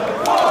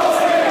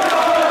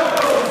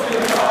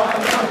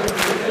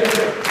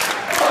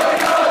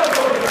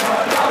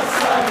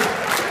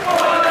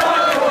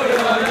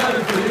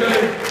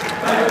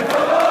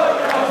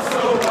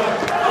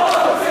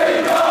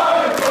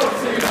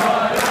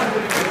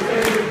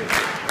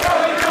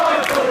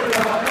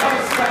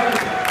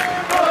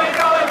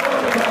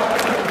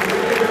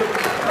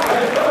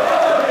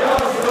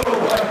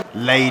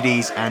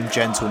Ladies and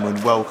gentlemen,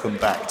 welcome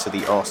back to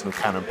the Arsenal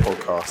Canon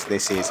podcast.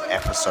 This is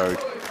episode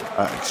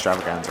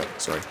extravaganza.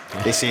 Sorry,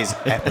 this is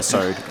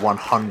episode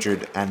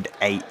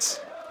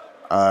 108.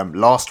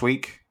 Last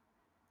week,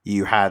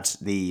 you had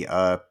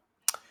the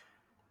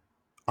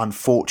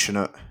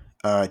unfortunate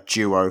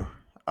duo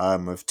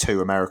of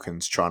two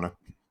Americans trying to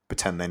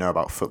pretend they know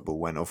about football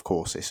when, of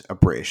course, it's a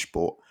British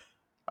sport.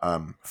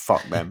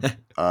 Fuck them.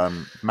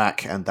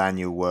 Mac and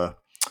Daniel were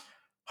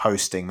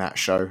hosting that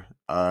show.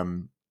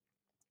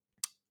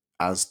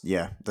 I think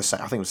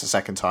it was the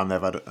second time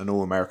they've had an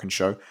all-American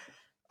show,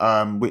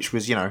 which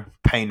was,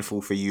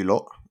 painful for you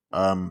lot.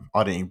 I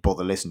didn't even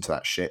bother listening to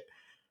that shit.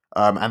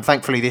 And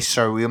thankfully this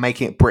show, we were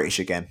making it British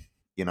again.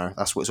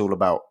 That's what it's all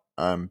about.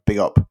 Big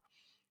up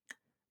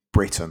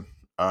Britain.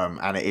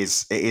 And it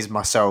is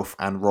myself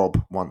and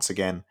Rob once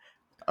again.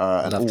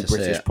 An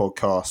all-British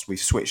podcast. We've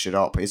switched it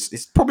up.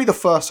 It's probably the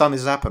first time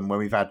this has happened where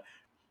we've had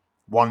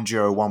one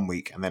duo one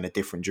week and then a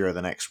different duo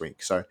the next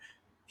week. So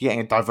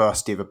getting a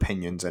diversity of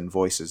opinions and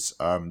voices.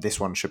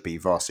 This one should be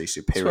vastly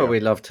superior. That's what we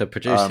love to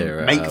produce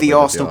here. Make the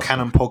Arsenal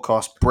Canon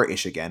podcast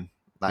British again.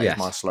 That is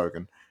my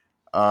slogan.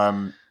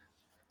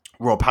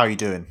 Rob, how are you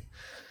doing?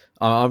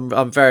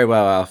 I'm very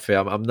well, Alfie.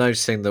 I'm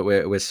noticing that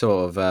we're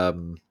sort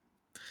of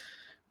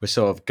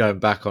going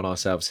back on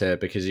ourselves here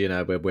because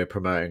we're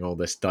promoting all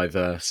this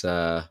diverse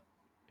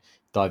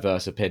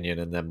opinion,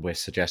 and then we're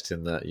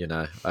suggesting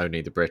that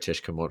only the British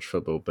can watch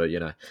football. But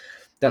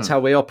that's how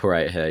we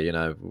operate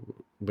here.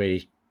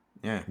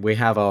 We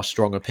have our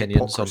strong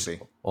opinions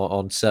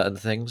on certain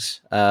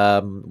things.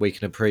 We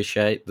can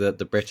appreciate that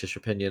the British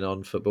opinion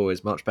on football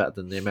is much better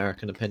than the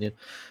American opinion,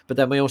 but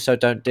then we also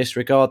don't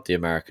disregard the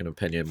American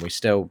opinion. We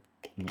still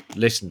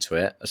listen to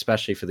it,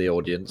 especially for the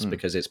audience,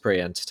 because it's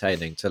pretty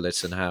entertaining to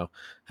listen how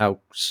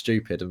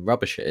stupid and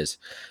rubbish it is.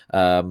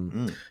 I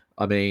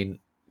mean,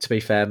 to be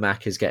fair,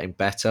 Mac is getting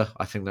better.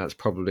 I think that's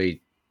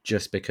probably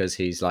just because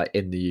he's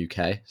in the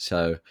UK,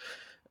 so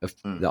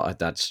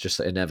that's just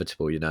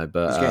inevitable,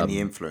 But he's getting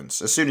the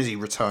influence. As soon as he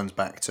returns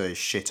back to his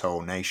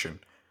shithole nation,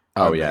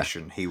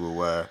 he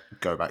will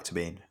go back to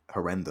being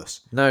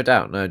horrendous. No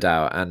doubt.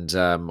 And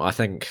I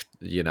think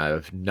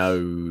no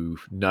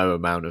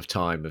amount of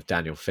time of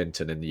Daniel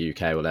Finton in the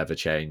UK will ever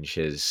change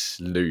his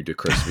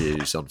ludicrous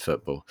views on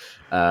football.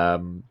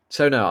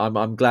 So no,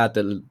 I'm glad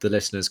that the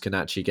listeners can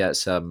actually get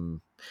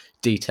some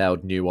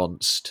detailed,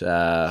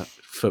 nuanced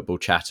football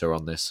chatter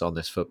on this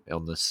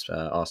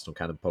Arsenal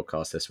Canon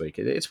podcast this week.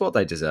 It's what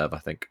they deserve, I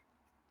think.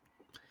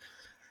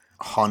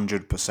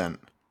 100%.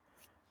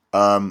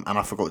 And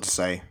I forgot to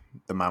say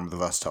the man with the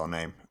versatile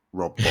name,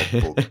 Rob,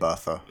 Bob,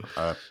 Bertha,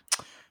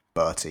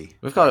 Bertie.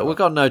 We've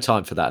got no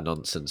time for that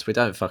nonsense. We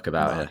don't fuck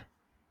about here.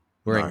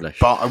 We're English.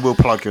 But I will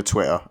plug your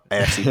Twitter,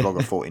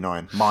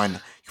 AFCblogger49. Mine. You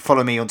can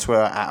follow me on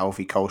Twitter at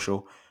Alfie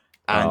Culshaw.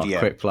 And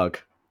quick plug.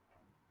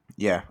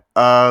 Yeah.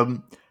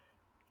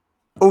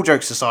 All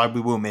jokes aside, we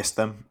will miss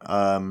them.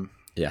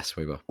 Yes,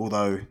 we will.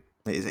 Although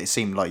it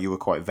seemed like you were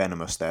quite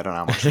venomous there. I don't know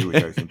how much you were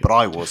joking, but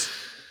I was.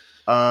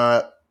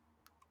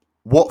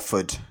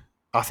 Watford.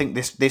 I think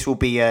this will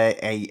be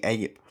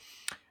a.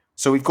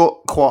 So we've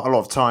got quite a lot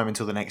of time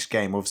until the next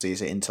game. Obviously,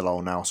 it's an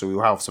interlull now, so we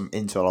will have some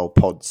interlull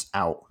pods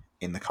out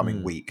in the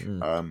coming week.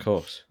 Of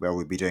course, where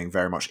we'll be doing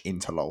very much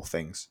interlull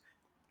things,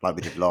 like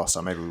we did last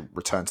time. Maybe we'll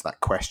return to that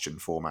question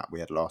format we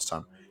had last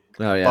time.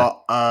 Oh yeah.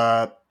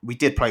 But we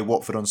did play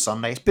Watford on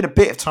Sunday. It's been a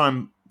bit of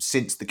time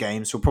since the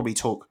game, so we'll probably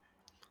talk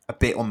a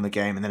bit on the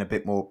game and then a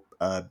bit more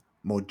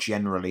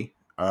generally,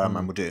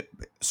 and we'll do a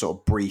sort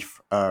of brief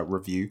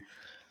review.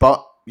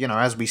 But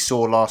as we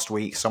saw last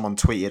week, someone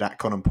tweeted at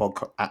Canon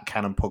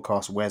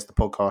Podcast, "Where's the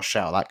podcast?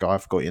 Shout that guy! I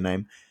forgot your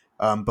name."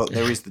 But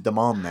there is the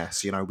demand there,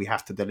 so we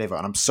have to deliver.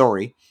 And I'm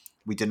sorry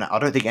we didn't. I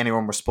don't think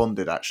anyone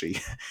responded. Actually,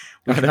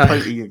 we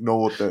completely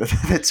ignored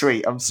the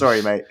tweet. I'm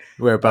sorry, mate.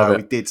 We're above it.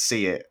 We did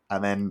see it,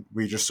 and then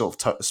we just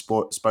sort of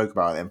spoke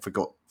about it and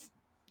forgot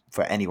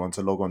for anyone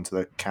to log on to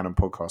the Canon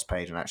Podcast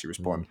page and actually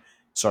respond.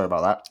 Sorry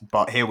about that.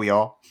 But here we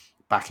are,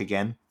 back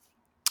again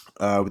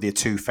with your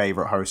two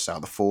favourite hosts out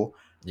of the four.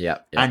 Yeah.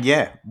 And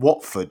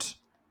Watford,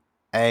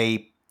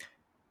 a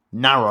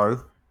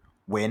narrow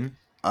win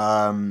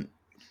in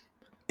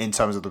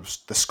terms of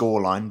the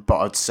scoreline, but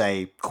I'd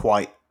say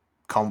quite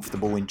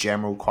comfortable in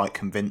general, quite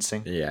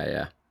convincing.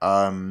 Yeah.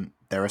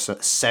 There are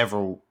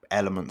several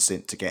elements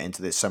to get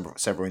into this,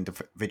 several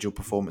individual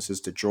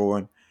performances to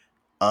draw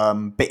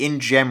on. But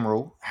in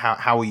general,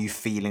 how are you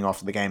feeling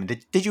after the game?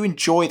 Did you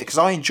enjoy it? Because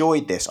I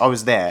enjoyed this. I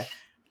was there.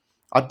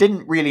 I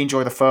didn't really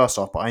enjoy the first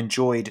half, but I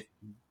enjoyed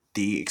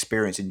the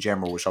experience in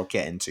general, which I'll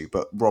get into.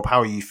 But Rob,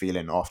 how are you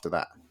feeling after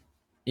that?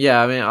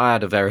 Yeah, I mean, I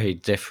had a very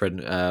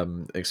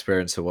different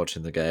experience of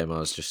watching the game. I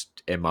was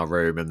just in my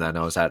room, and then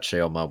I was actually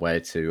on my way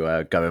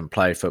to go and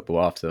play football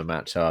after the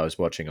match. So I was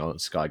watching on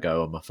Sky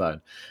Go on my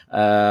phone.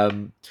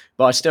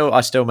 But I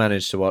still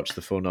managed to watch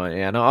the full 90,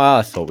 and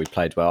I thought we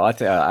played well. I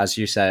think, as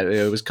you said,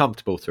 it was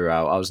comfortable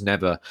throughout. I was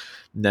never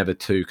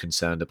too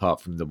concerned, apart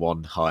from the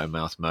one high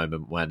mouth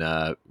moment when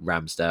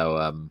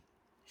Ramsdale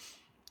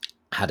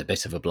had a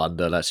bit of a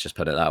blunder, let's just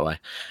put it that way.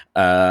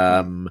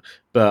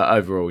 But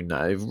overall,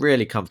 no,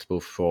 really comfortable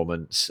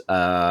performance.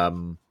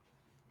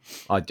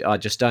 I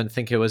just don't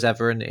think it was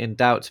ever in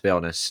doubt, to be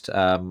honest.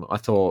 I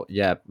thought,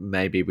 yeah,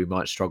 maybe we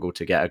might struggle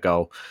to get a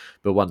goal,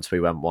 but once we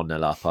went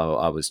 1-0 up,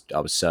 I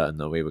was certain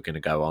that we were going to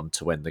go on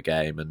to win the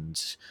game,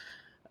 and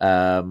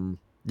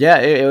yeah,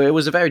 it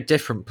was a very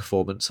different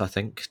performance, I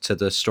think, to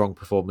the strong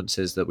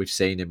performances that we've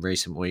seen in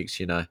recent weeks.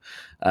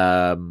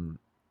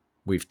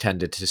 We've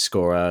tended to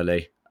score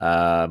early,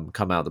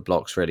 come out the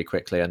blocks really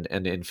quickly, and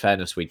in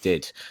fairness, we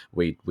did.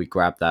 We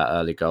grabbed that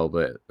early goal,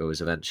 but it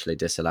was eventually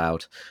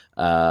disallowed.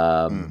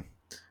 But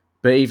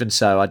even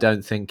so, I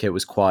don't think it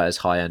was quite as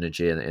high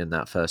energy in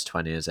that first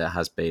 20 as it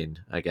has been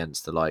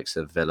against the likes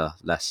of Villa,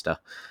 Leicester,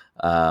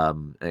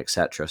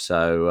 etc.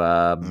 So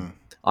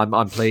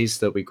I'm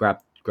pleased that we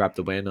grabbed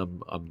the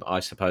win. I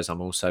suppose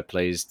I'm also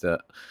pleased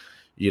that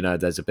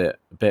there's a bit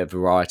of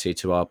variety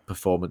to our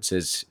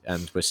performances,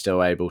 and we're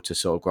still able to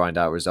sort of grind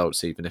out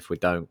results, even if we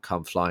don't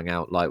come flying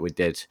out like we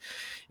did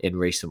in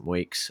recent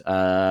weeks.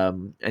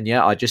 And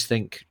yeah, I just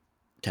think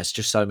there's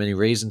just so many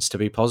reasons to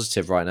be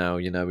positive right now.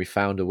 We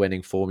found a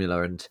winning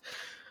formula, and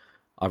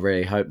I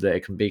really hope that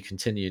it can be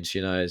continued.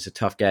 It's a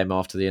tough game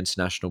after the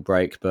international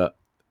break, but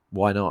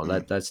why not?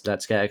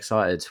 Let's get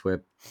excited.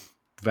 We're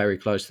very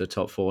close to the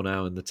top 4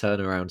 now, and the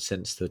turnaround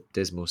since the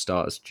dismal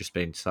start has just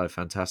been so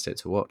fantastic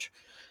to watch.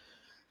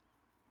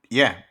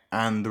 Yeah,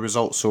 and the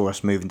results saw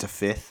us move into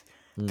 5th.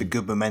 The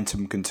good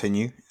momentum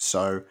continue.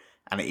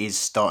 And it is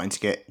starting to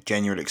get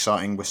genuinely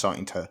exciting. We're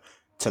starting to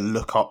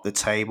look up the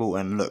table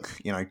and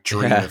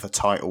dream of a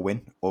title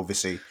win.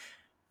 Obviously,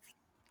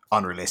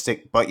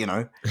 unrealistic, but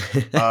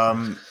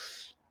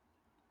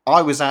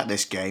I was at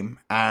this game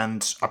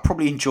and I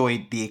probably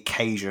enjoyed the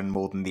occasion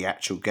more than the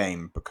actual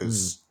game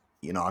because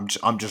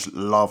I'm just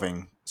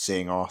loving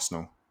seeing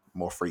Arsenal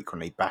more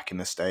frequently back in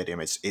the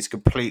stadium. It's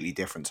completely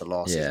different to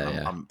last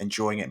season. I'm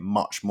enjoying it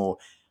much more.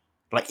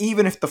 Like,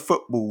 even if the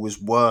football was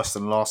worse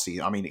than last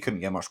season, I mean, it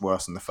couldn't get much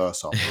worse than the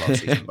first half of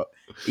last season, but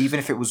even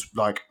if it was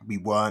like we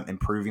weren't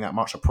improving that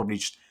much, I probably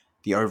just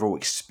the overall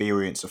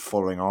experience of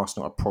following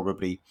Arsenal, I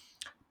probably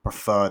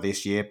prefer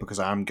this year because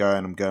I'm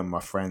going with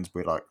my friends.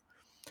 We're like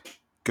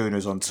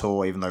Gooners on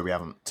tour, even though we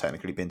haven't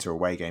technically been to a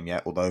away game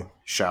yet. Although,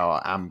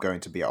 I am going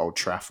to be at Old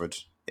Trafford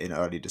in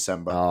early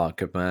December. Oh,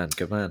 good man.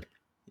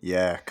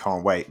 Yeah,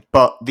 can't wait.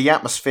 But the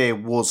atmosphere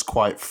was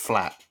quite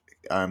flat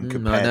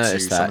compared to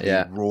some of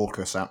the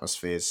raucous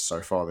atmospheres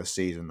so far this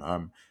season.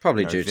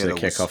 Probably due to the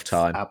kickoff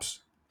time.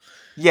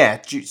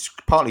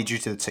 Partly due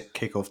to the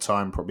kickoff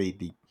time.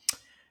 Probably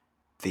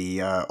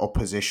the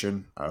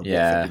opposition. Watford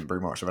didn't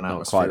bring much of an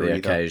atmosphere. Not quite the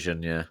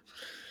occasion, yeah.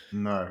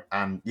 No,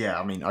 and yeah,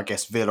 I mean, I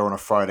guess Villa on a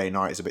Friday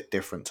night is a bit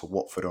different to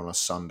Watford on a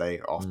Sunday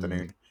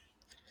afternoon.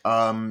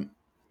 But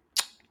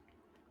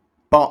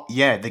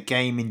yeah, the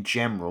game in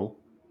general.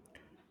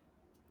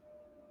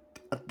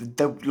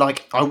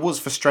 I was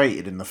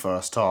frustrated in the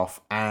first half,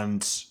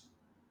 and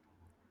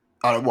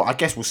I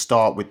guess we'll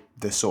start with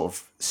the sort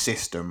of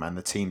system and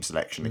the team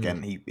selection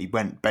again. He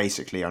went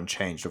basically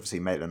unchanged. Obviously,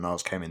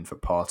 Maitland-Niles came in for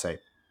Partey.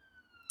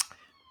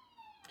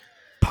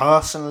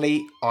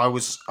 Personally, I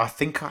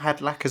think I had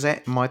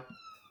Lacazette in my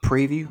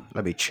preview.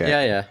 Let me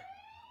check.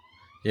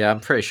 Yeah, I'm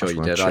pretty sure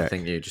you did. I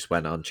think you just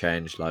went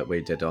unchanged like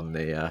we did on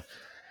the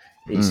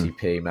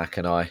ACP, Mac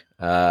and I.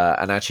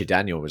 And actually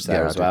Daniel was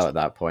there as well at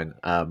that point.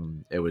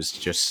 It was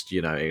just,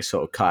 it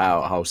sort of cut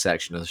out a whole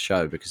section of the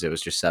show because it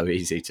was just so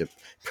easy to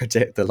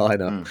predict the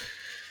lineup.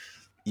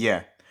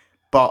 Yeah.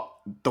 But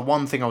the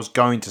one thing I was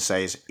going to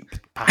say is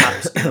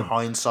perhaps in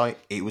hindsight,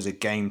 it was a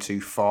game too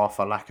far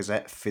for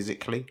Lacazette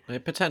physically.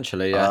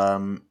 Potentially, yeah.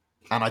 And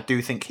I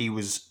do think he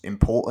was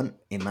important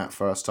in that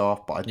first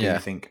half, but I do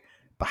think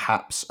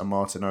perhaps a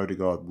Martin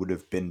Odegaard would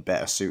have been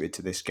better suited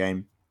to this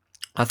game.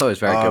 I thought it was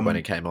very good when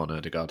he came on,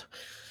 Odegaard.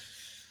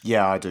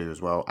 Yeah, I do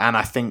as well. And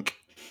I think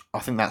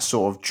that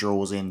sort of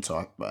draws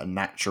into a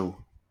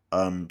natural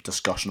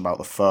discussion about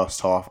the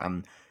first half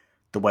and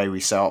the way we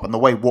set up. And the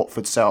way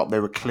Watford set up, they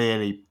were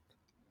clearly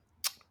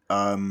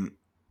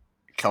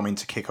coming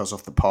to kick us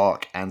off the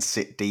park and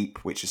sit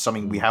deep, which is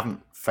something we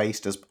haven't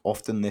faced as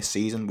often this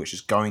season, which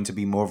is going to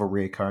be more of a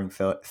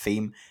reoccurring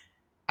theme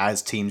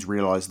as teams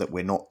realise that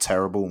we're not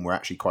terrible and we're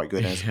actually quite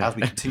good. As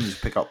we continue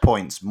to pick up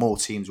points, more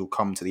teams will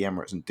come to the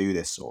Emirates and do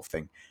this sort of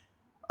thing.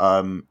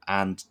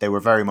 And they were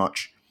very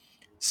much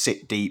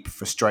sit deep,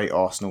 frustrate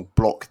Arsenal,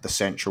 block the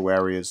central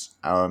areas,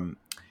 and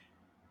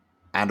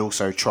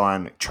also try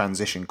and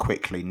transition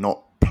quickly,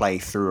 not play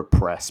through a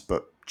press,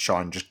 but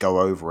try and just go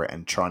over it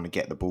and trying to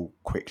get the ball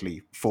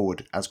quickly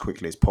forward as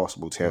quickly as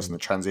possible to us in the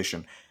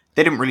transition.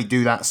 They didn't really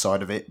do that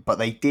side of it, but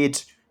they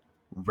did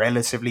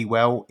relatively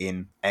well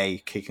in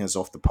kicking us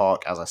off the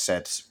park. As I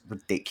said,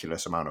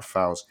 ridiculous amount of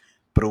fouls,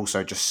 but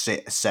also just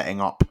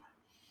setting up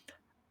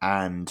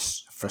and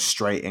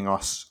frustrating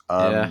us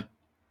and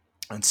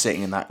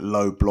sitting in that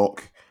low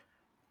block.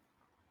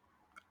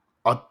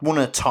 I want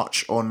to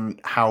touch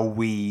on how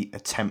we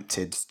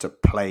attempted to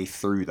play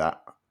through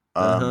that.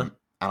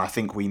 And I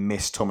think we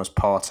missed Thomas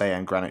Partey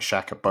and Granit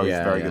Xhaka, both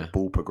very good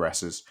ball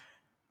progressors.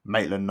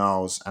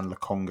 Maitland-Niles and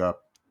Lokonga,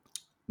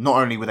 not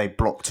only were they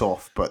blocked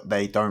off, but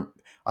I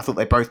thought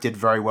they both did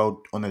very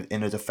well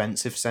in a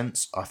defensive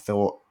sense. I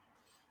thought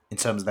in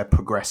terms of their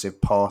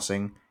progressive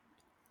passing,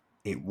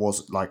 it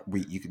was like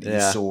you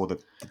saw the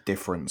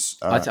difference.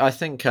 I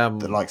think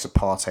the likes of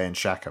Partey and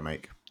Xhaka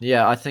make.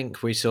 Yeah, I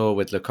think we saw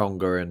with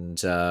Lokonga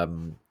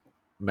and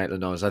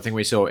Maitland-Niles, I think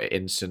we saw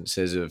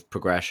instances of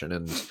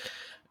progression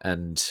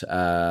and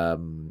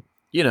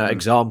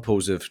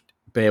examples of.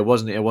 But it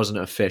wasn't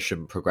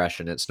efficient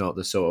progression. It's not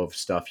the sort of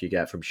stuff you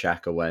get from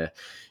Xhaka where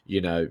you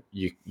know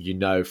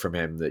from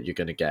him that you're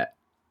going to get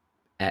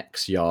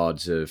X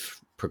yards of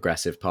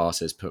progressive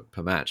passes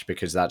per match,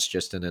 because that's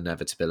just an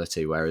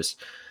inevitability. Whereas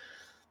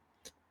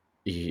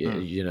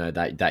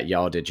that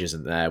yardage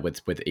isn't there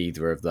with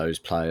either of those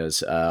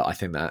players. I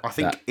think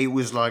it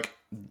was like,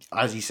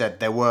 as you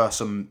said, there were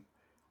some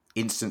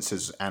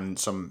instances and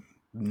some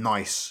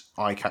nice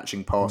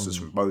eye-catching passes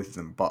from both of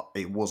them, but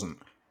it wasn't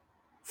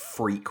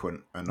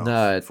frequent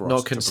enough for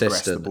us to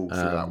progress the ball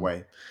through that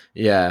way.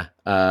 Yeah,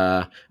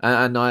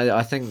 and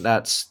I think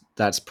that's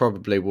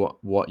probably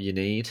what you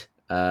need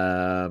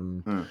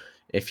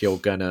if you're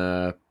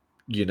gonna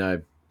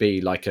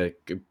be like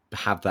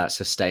have that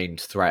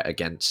sustained threat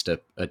against a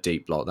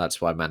deep block.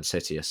 That's why Man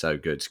City are so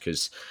good,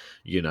 because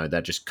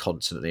they're just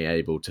constantly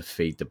able to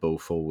feed the ball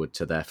forward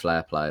to their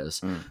flair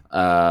players.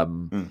 But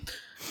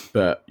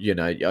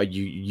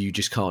you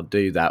just can't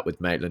do that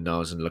with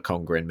Maitland-Niles and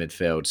Lokonga in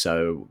midfield.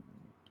 So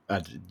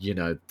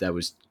there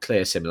was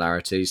clear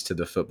similarities to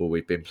the football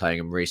we've been playing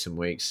in recent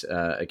weeks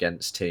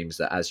against teams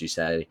that, as you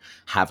say,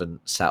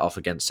 haven't sat off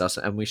against us,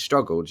 and we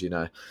struggled.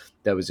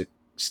 There was a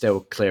still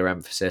clear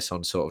emphasis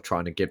on sort of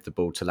trying to give the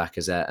ball to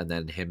Lacazette, and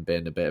then him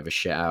being a bit of a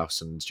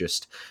shithouse and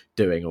just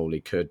doing all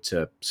he could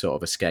to sort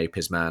of escape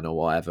his man or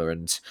whatever.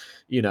 And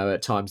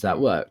at times that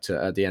worked.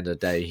 At the end of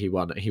the day, he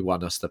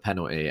won us the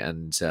penalty,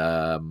 and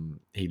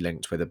he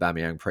linked with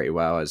Aubameyang pretty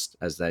well,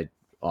 as they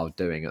are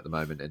doing at the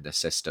moment in this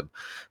system.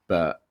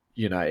 But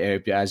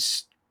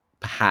as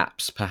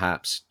perhaps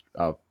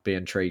I'll be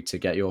intrigued to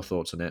get your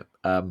thoughts on it.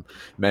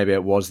 Maybe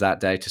it was that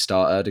day to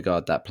start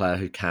Ødegaard, that player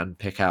who can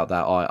pick out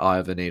that eye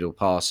of the needle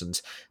pass and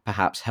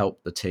perhaps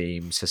help the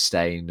team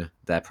sustain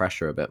their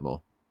pressure a bit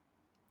more.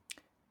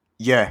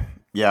 Yeah,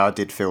 I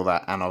did feel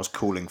that, and I was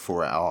calling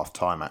for it at half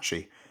time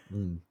actually.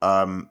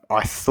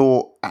 I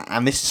thought,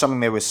 and this is something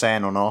they were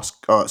saying on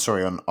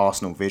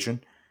Arsenal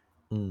Vision.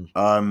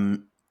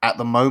 At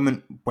the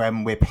moment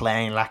when we're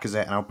playing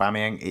Lacazette and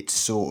Aubameyang, it's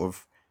sort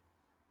of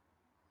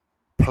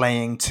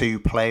playing two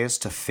players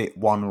to fit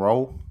one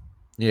role.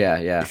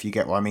 Yeah. If you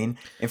get what I mean.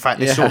 In fact,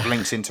 this sort of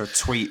links into a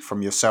tweet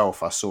from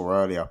yourself I saw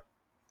earlier.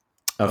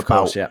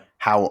 About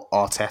how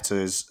Arteta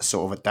is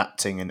sort of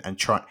adapting and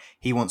trying.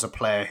 He wants a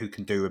player who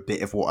can do a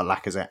bit of what a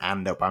Lacazette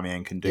and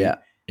Aubameyang can do.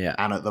 Yeah.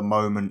 And at the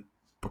moment,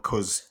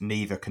 because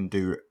neither can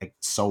do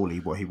solely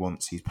what he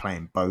wants, he's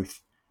playing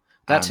both.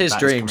 That's his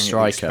dream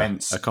striker,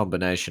 a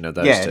combination of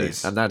those two.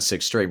 And that's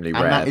extremely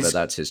rare, but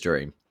that's his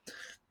dream.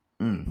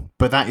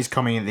 But that is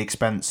coming at the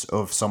expense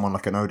of someone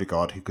like an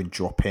Ødegaard who can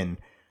drop in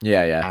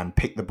and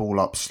pick the ball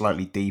up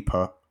slightly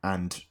deeper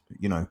and,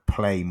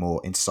 play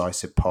more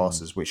incisive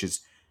passes, which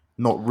is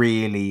not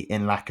really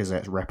in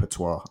Lacazette's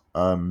repertoire.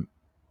 And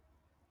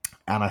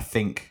I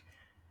think,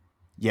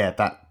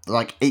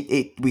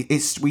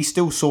 we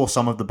still saw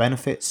some of the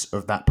benefits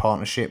of that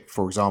partnership.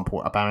 For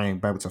example,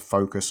 Aubameyang able to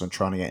focus on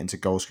trying to get into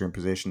goal scoring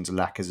positions.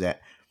 Lacazette,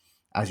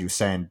 as you were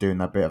saying, doing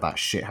that bit of that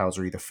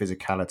shithousery, the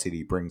physicality that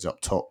he brings up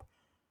top.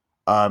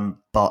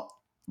 But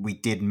we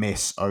did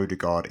miss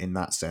Ødegaard in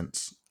that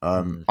sense.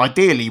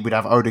 Ideally, we'd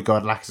have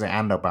Ødegaard, Lacazette,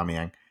 and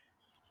Aubameyang.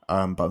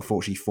 But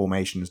unfortunately,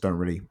 formations don't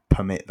really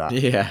permit that.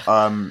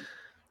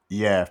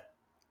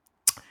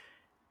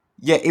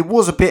 Yeah, it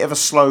was a bit of a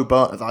slow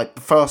burn. Like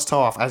the first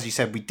half, as you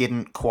said, we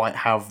didn't quite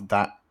have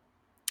that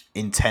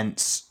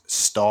intense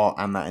start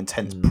and that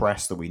intense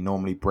press that we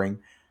normally bring.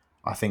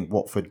 I think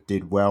Watford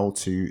did well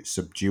to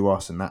subdue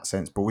us in that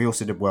sense, but we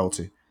also did well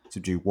to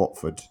subdue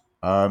Watford.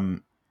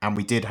 And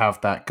we did have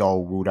that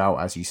goal ruled out,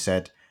 as you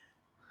said.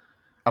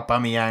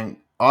 Aubameyang,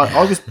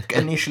 I was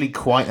initially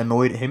quite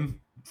annoyed at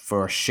him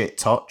for a shit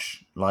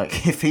touch.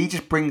 Like, if he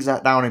just brings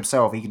that down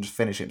himself, he can just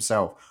finish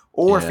himself.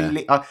 Or if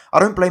he, I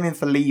don't blame him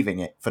for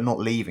not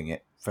leaving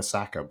it for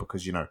Saka,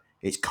 because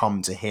it's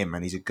come to him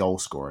and he's a goal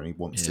scorer and he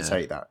wants to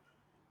take that.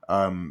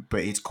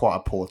 But it's quite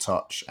a poor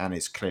touch and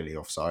it's clearly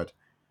offside.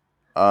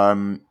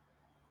 And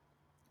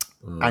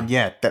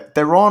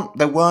there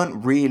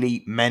weren't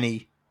really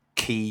many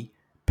key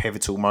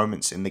pivotal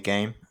moments in the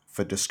game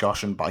for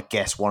discussion, but I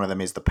guess one of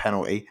them is the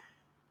penalty,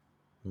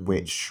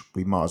 which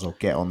we might as well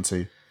get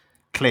onto.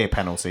 Clear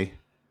penalty.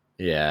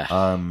 Yeah.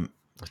 I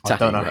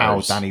don't know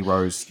how Danny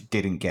Rose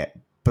didn't get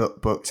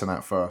booked in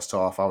that first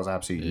half. I was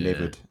absolutely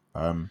livid.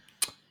 Who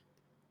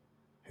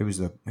was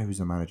the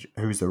manager?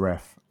 Who was the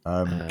ref?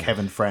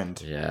 Kevin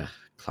Friend. Yeah,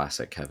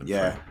 classic Kevin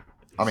Friend.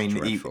 I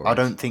mean, I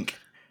don't think.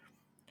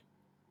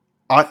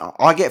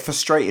 I get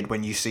frustrated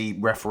when you see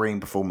refereeing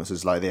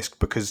performances like this,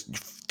 because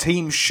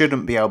teams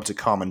shouldn't be able to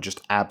come and just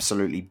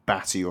absolutely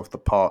batter you off the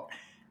park.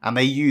 and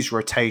they used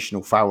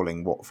rotational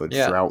fouling Watford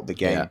throughout the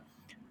game,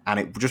 and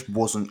it just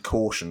wasn't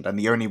cautioned. And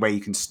the only way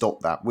you can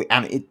stop that,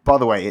 and it, by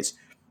the way, it's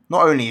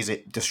not only is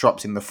it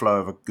disrupting the flow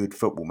of a good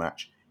football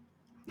match,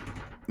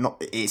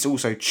 it's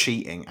also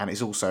cheating, and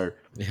it's also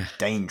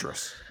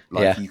dangerous.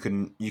 Like you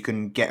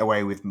can get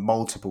away with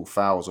multiple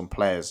fouls on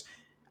players,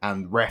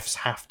 and refs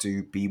have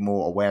to be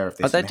more aware of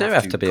this. But they do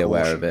have to be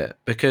aware of it,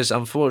 because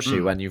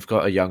unfortunately, when you've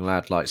got a young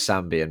lad like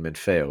Sambi in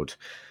midfield,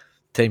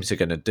 teams are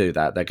going to do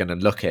that. They're going to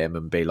look at him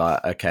and be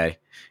like, okay,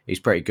 he's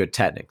pretty good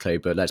technically,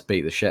 but let's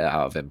beat the shit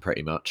out of him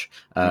pretty much.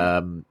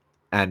 And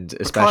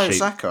especially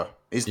Saka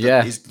is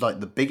like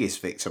the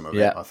biggest victim of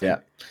it, I think.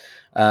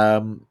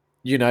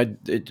 You know,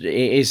 it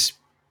is,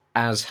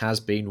 as has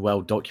been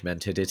well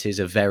documented, it is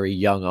a very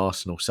young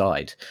Arsenal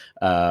side.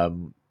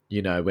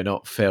 You know, we're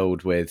not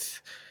filled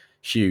with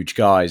huge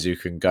guys who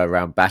can go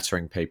around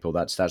battering people.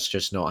 That's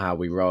just not how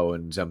we roll,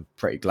 and I'm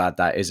pretty glad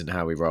that isn't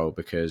how we roll,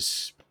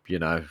 because, you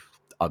know,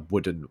 I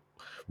wouldn't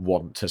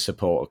want to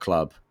support a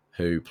club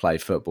who play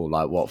football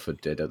like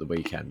Watford did at the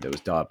weekend. It was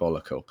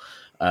diabolical.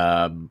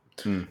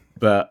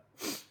 But,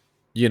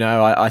 you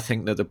know, I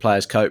think that the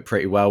players cope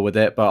pretty well with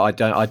it,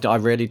 but I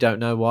really don't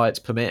know why it's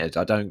permitted.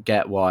 I don't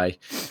get why.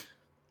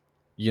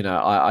 You know,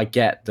 I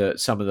get that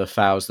some of the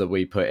fouls that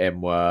we put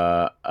in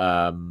were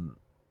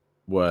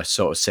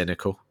sort of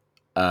cynical.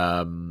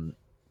 So,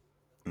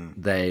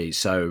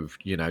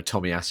 you know,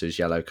 Tomiyasu's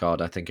yellow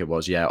card, I think it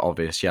was,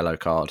 obvious yellow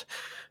card.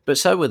 But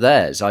so were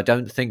theirs. I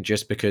don't think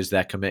just because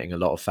they're committing a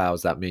lot of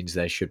fouls, that means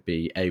they should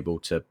be able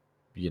to,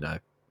 you know,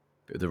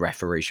 the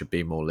referee should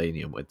be more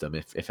lenient with them.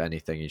 If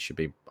anything, he should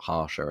be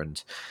harsher.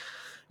 And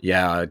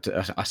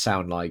I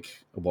sound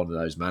like one of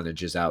those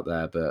managers out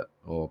there,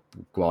 or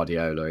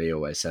Guardiola, he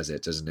always says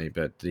it, doesn't he?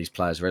 But these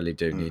players really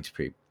do need to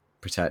be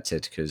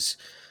protected, because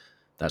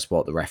that's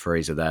what the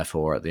referees are there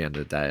for at the end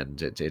of the day,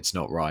 and it's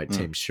not right.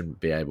 Teams shouldn't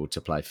be able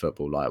to play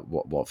football like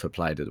what Watford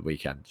played at the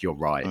weekend. You're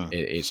right,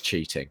 it's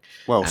cheating.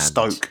 Well,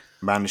 Stoke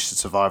managed to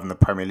survive in the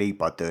Premier League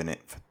by doing it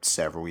for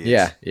several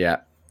years.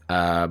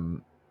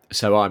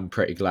 So I'm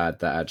pretty glad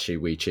that actually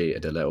we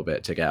cheated a little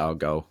bit to get our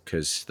goal,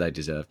 because they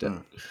deserved it.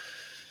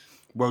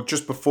 Well,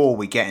 just before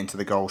we get into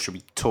the goal, should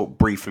we talk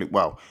briefly?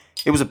 Well,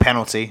 it was a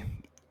penalty.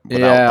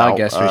 Doubt. I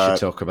guess we should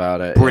talk about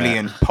it.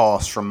 Brilliant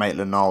pass from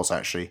Maitland-Niles,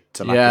 actually,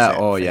 to Lacazette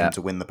for him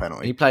to win the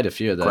penalty. He played a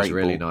few of those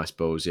really nice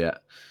balls,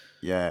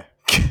 Yeah.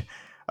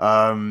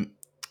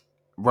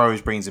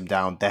 Rose brings him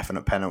down,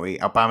 definite penalty.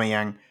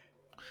 Aubameyang.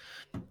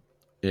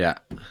 Yeah.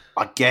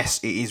 I guess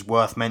it is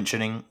worth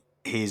mentioning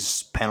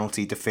his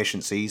penalty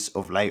deficiencies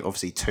of late.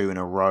 Obviously, 2 in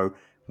a row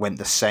went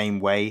the same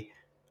way.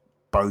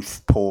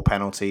 Both poor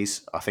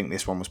penalties. I think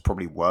this one was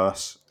probably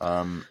worse.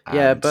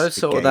 Both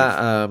sort of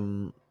that...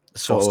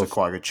 Foster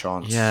quite a good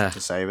chance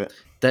to save it.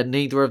 That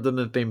neither of them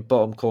have been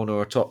bottom corner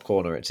or top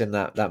corner. It's in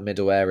that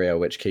middle area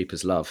which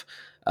keepers love.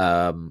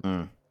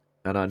 And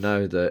I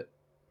know that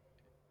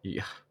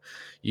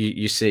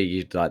you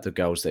see like the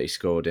goals that he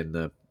scored in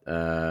the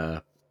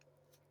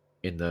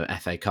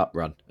FA Cup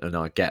run, and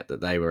I get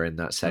that they were in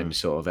that same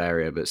sort of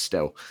area, but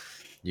still,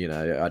 you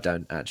know, I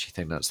don't actually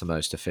think that's the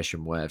most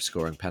efficient way of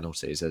scoring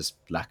penalties, as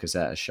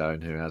Lacazette has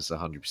shown, who has a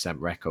 100%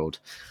 record.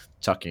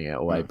 Tucking it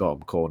away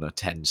bottom corner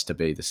tends to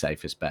be the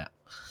safest bet.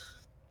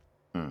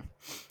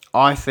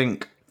 I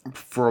think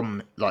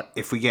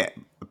if we get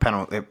a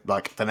penalty,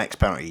 like the next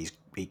penalty,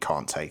 he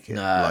can't take it.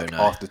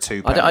 After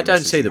 2 penalties, I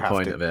don't see the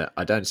point of it.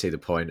 I don't see the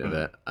point of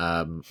it.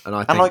 And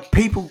I think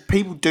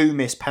people do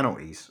miss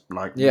penalties.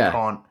 You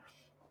can't.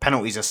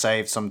 Penalties are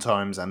saved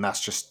sometimes, and that's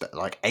just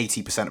like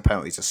 80% of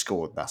penalties are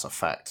scored. That's a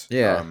fact.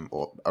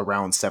 Or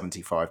around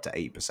 75 to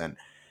 8%.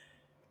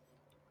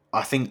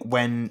 I think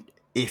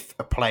if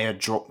a player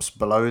drops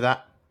below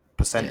that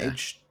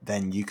percentage,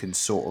 then you can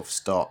sort of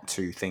start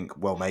to think,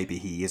 well, maybe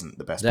he isn't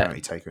the best penalty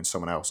taker and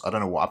someone else. I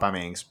don't know what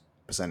Aubameyang's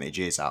percentage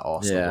is at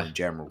Arsenal in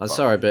general. I'm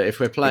sorry, but if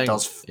we're playing...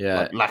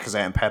 Lacazette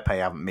and Pepe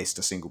haven't missed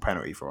a single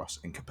penalty for us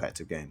in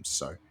competitive games.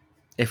 So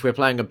if we're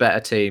playing a better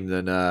team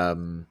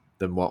than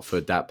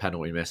Watford, that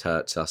penalty miss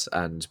hurts us,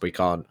 and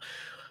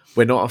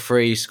we're not a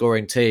free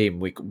scoring team.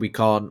 We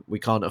can't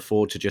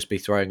afford to just be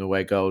throwing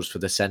away goals for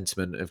the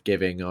sentiment of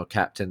giving our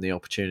captain the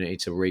opportunity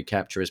to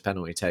recapture his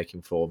penalty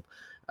taking form.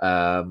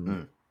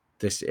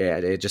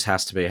 It just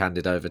has to be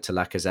handed over to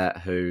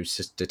Lacazette, who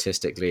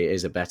statistically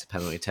is a better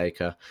penalty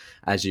taker.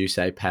 As you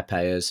say, Pepe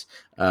is.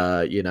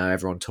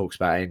 Everyone talks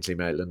about Ainsley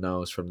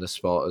Maitland-Niles from the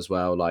spot as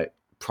well, like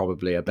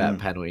probably a better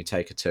penalty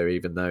taker too,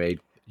 even though he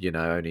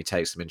only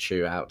takes them in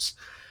shootouts.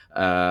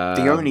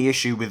 The only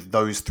issue with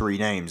those 3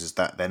 names is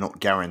that they're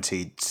not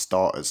guaranteed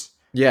starters.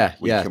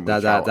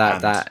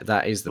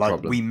 That is the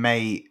problem. We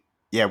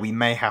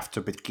may have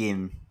to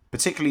begin,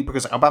 particularly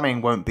because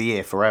Aubameyang won't be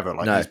here forever.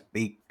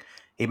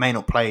 He may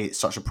not play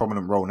such a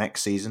prominent role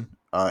next season.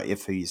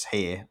 If he's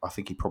here, I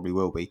think he probably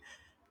will be.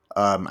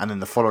 And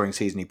then the following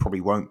season, he probably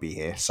won't be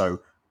here.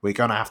 So we're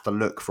going to have to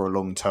look for a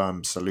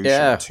long-term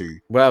solution to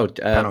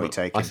penalty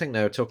taking. I think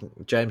they were talking.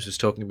 James was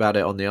talking about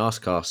it on the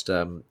Arscast.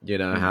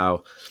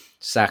 How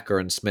Saka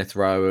and Smith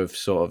Rowe have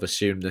sort of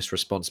assumed this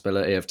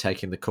responsibility of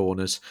taking the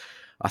corners.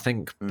 I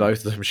think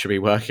both of them should be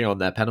working on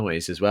their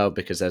penalties as well,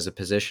 because there's a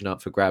position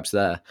up for grabs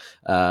there.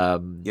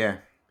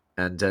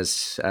 And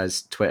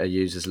as Twitter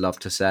users love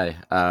to say,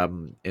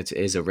 it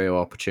is a real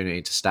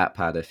opportunity to stat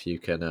pad if you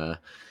can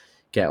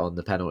get on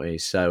the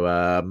penalties. So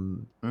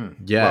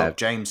Well,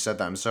 James said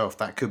that himself.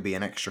 That could be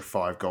an extra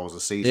 5 goals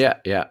a season.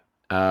 Yeah.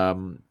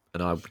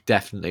 And I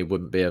definitely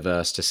wouldn't be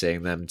averse to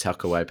seeing them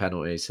tuck away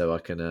penalties, so I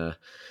can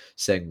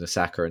sing the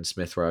Saka and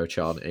Smith Rowe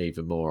chant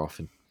even more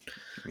often.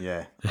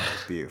 Yeah,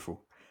 that's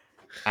beautiful.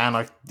 And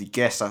I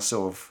guess that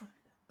sort of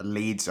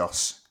leads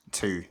us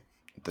to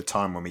the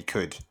time when we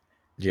could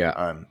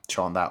chant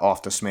that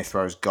after Smith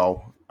Rowe's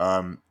goal.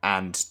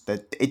 And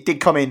it did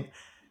come in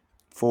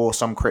for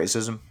some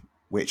criticism,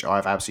 which I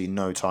have absolutely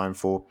no time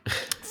for.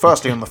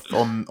 Firstly, on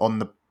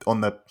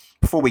the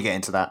before we get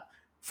into that,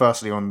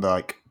 firstly on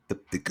the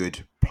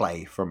good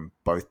play from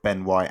both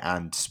Ben White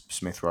and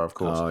Smith Rowe, of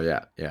course. Oh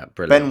yeah,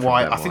 brilliant. Ben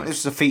White, I think this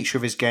is a feature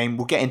of his game.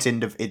 We'll get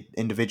into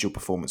individual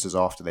performances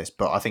after this,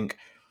 but I think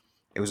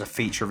it was a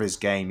feature of his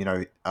game.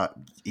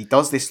 He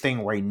does this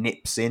thing where he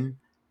nips in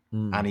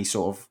and he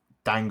sort of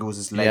dangles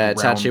his leg. Yeah,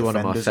 it's actually one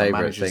of my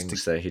favourite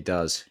things that he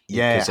does.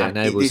 Yeah, because it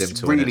enables him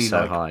to win it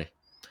so high.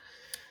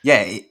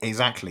 Yeah,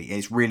 exactly.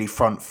 It's really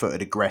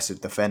front-footed,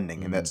 aggressive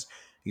defending, and that's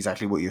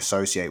exactly what you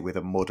associate with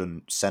a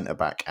modern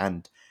centre-back.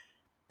 And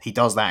he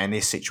does that in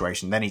this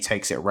situation. Then he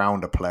takes it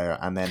around a player,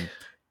 and then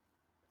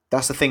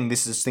that's the thing.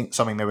 This is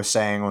something they were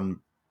saying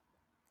on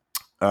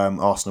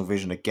Arsenal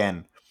Vision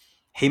again.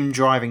 Him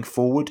driving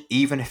forward,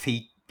 even if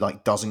he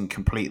doesn't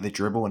complete the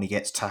dribble and he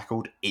gets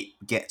tackled, it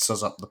gets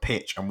us up the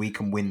pitch, and we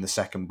can win the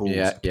second balls.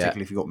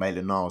 Particularly if you've got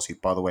Maitland-Niles, who,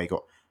 by the way,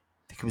 got,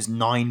 I think it was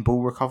 9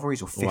 ball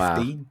recoveries or 15.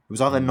 Wow. It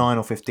was either 9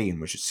 or 15,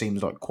 which it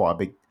seems like quite a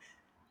big.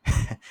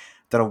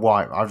 Don't know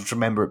why. I just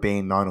remember it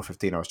being 9 or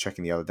 15. I was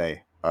checking the other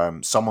day.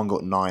 Someone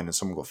got 9 and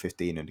someone got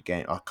 15 in the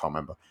game. I can't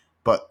remember,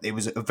 but it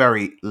was a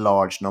very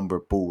large number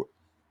of ball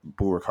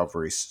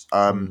recoveries.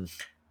 So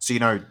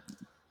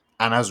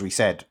and as we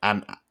said,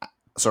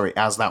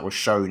 as that was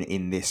shown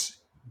in this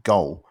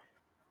goal,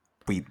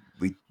 we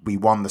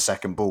won the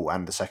second ball,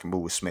 and the second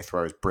ball was Smith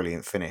Rowe's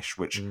brilliant finish,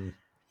 which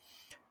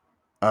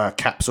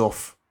caps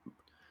off.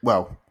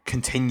 Well,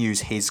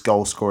 continues his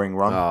goal scoring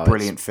run.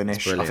 Brilliant finish.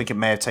 It's brilliant. I think it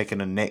may have taken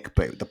a nick,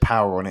 but the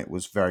power on it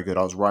was very good.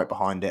 I was right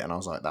behind it, and I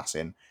was like, "That's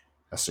in."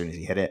 As soon as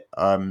he hit it,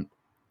 and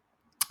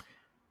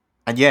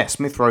yeah,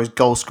 Smith Rowe's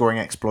goal scoring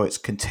exploits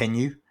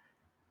continue.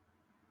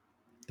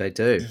 They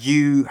do.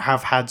 You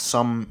have had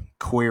some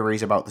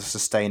queries about the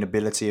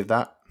sustainability of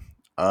that.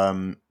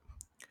 Do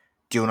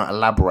you want to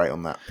elaborate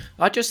on that?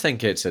 I just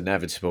think it's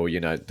inevitable.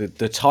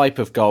 The type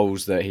of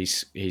goals that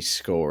he's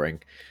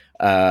scoring.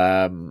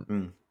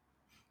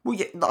 Well,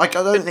 yeah, I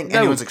don't think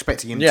anyone's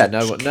expecting him to.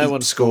 No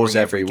one scores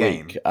every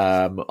week.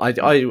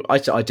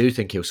 I do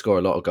think he'll score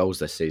a lot of goals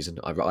this season.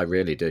 I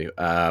really do.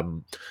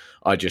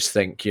 I just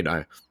think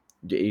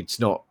it's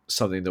not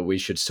something that we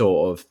should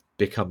sort of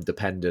become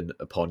dependent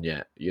upon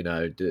yet. We've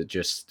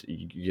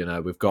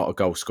got a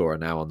goal scorer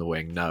now on the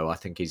wing. No, I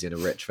think he's in a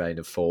rich vein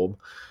of form.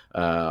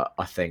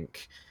 I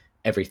think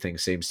everything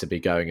seems to be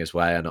going his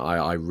way, and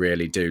I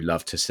really do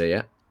love to see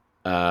it.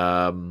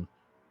 But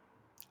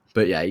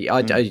yeah,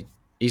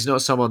 he's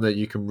not someone that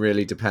you can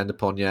really depend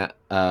upon yet.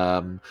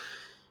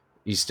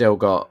 He's still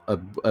got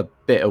a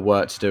bit of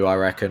work to do, I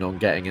reckon, on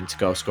getting into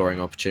goal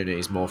scoring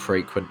opportunities more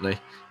frequently.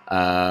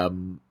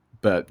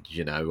 But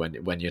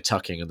when you're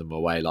tucking them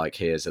away like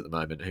he is at the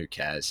moment, who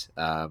cares?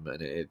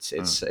 And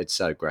it's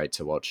so great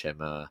to watch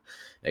him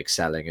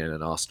excelling in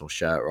an Arsenal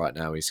shirt right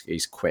now.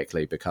 He's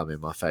quickly becoming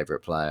my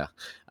favourite player.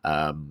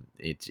 I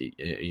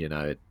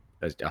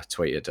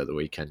tweeted at the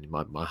weekend,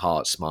 my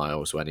heart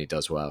smiles when he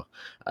does well.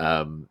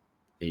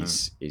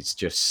 He's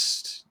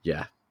just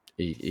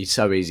he's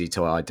so easy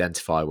to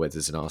identify with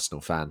as an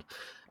Arsenal fan.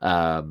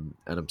 And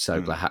I'm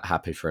so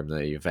happy for him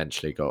that he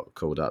eventually got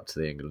called up to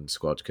the England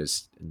squad,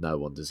 because no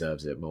one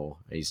deserves it more.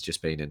 He's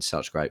just been in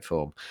such great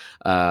form.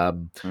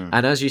 And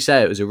as you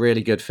say, it was a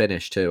really good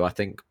finish too. I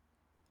think,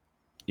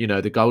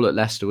 the goal at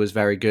Leicester was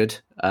very good.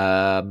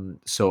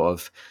 Sort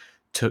of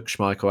took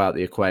Schmeichel out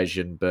the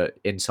equation, but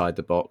inside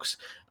the box,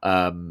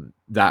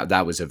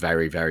 that was a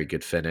very, very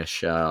good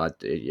finish.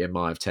 It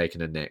might have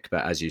taken a nick,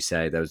 but as you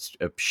say, there was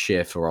a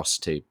sheer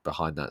ferocity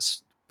behind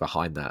that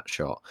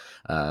shot.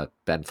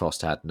 Ben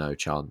Foster had no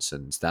chance,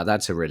 and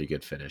that's a really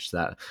good finish.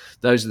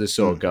 Those are the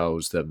sort of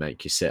goals that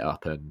make you sit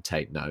up and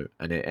take note.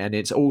 And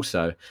it's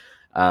also,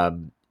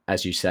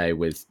 as you say,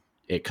 with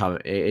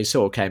it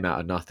sort of came out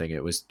of nothing.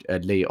 It was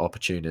elite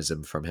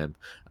opportunism from him.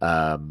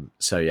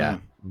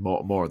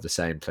 More of the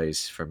same,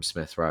 please, from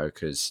Smith Rowe,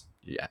 because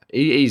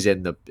he's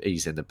in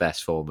the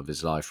best form of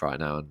his life right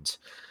now, and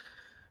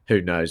who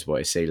knows what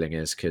his ceiling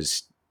is,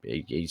 because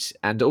he's,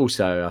 and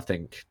also I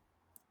think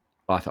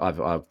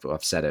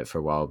I've said it for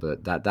a while,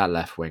 but that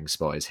left wing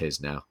spot is his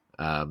now.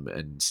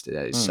 And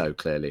it's so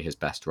clearly his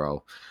best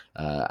role.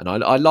 And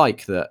I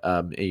like that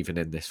even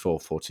in this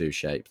 4-4-2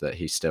 shape that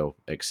he still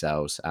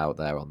excels out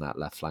there on that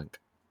left flank.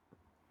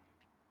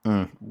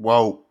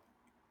 Well,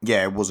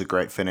 yeah, it was a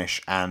great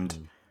finish,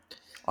 and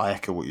I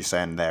echo what you're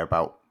saying there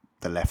about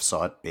the left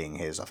side being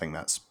his. I think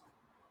that's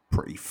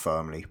pretty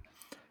firmly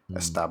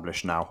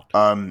established now.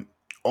 On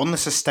the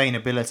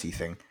sustainability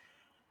thing,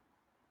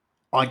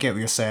 I get what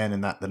you're saying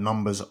in that the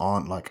numbers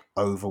aren't like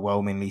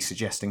overwhelmingly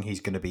suggesting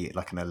he's going to be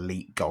like an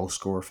elite goal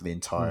scorer for the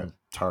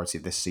entirety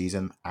of this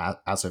season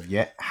as of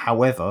yet.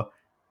 However,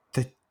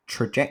 the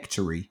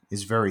trajectory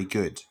is very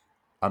good.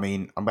 I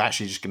mean, I'm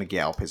actually just going to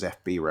get up his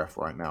FB ref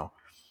right now.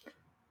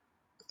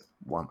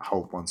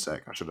 Hold one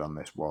sec. I should have done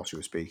this whilst you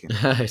were speaking.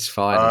 It's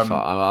fine.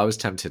 I was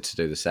tempted to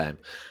do the same.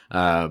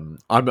 I'm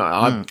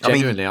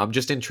genuinely, I'm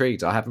just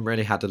intrigued. I haven't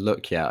really had a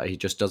look yet. He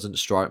just doesn't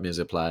strike me as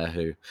a player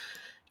who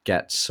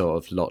gets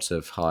sort of lots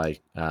of high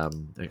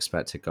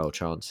expected goal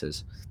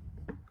chances.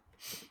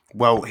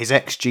 Well, his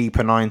XG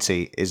per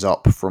 90 is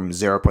up from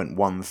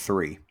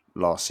 0.13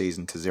 last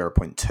season to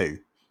 0.2.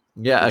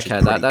 Yeah,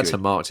 okay, that's a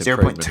marked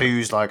improvement. 0.2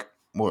 is like,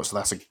 so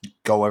that's a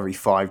goal every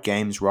 5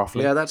 games,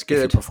 roughly. Yeah, that's good.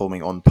 If you're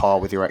performing on par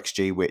with your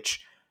XG,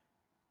 which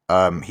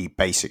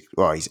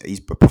he's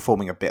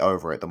performing a bit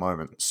over at the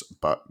moment,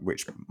 but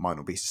which might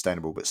not be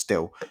sustainable, but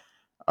still.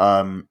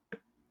 And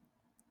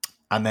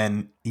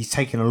then he's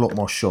taking a lot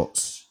more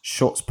shots.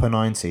 Shots per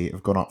 90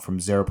 have gone up from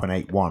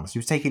 0.81. So he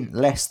was taking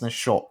less than a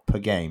shot per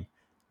game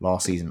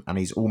last season, and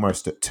he's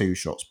almost at 2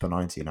 shots per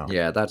 90 now.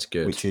 Yeah, that's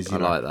good. Which is, I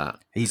like that.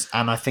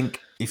 And I think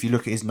if you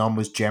look at his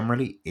numbers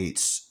generally,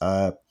 it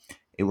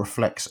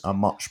reflects a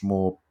much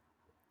more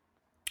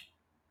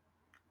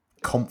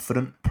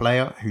confident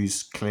player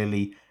who's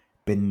clearly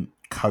been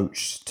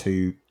coached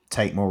to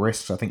take more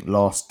risks. I think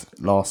last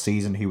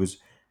season he was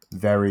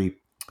very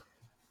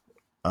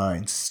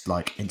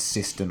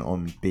insistent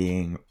on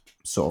being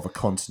sort of a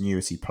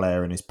continuity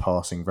player in his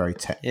passing, very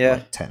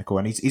technical,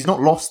 and he's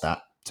not lost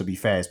that. To be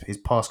fair, his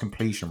pass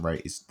completion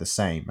rate is the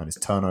same, and his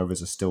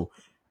turnovers are still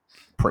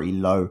pretty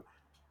low.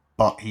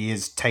 But he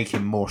is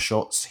taking more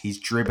shots. He's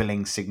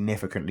dribbling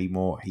significantly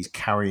more. He's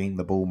carrying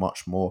the ball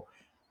much more.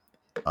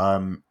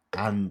 And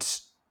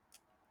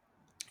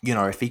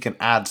if he can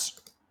add,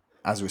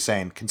 as we're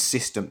saying,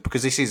 consistent,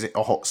 because this is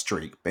a hot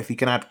streak, but if he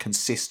can add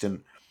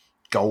consistent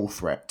goal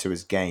threat to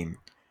his game,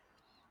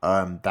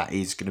 that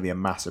is going to be a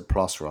massive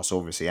plus for us,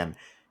 obviously. And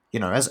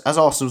as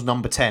Arsenal's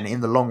number 10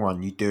 in the long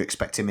run, you do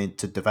expect him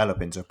to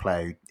develop into a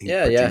player who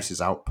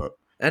produces output.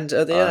 And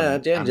at the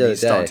end of the day,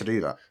 starting to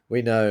do that.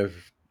 We know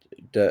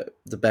that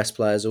the best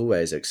players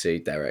always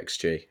exceed their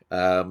XG.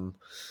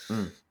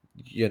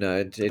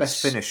 It's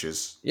best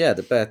finishers. Yeah,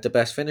 the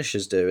best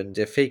finishers do, and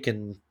if he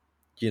can,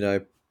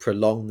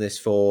 prolong this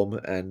form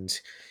and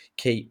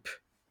keep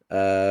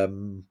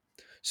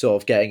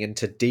sort of getting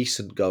into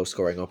decent goal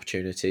scoring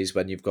opportunities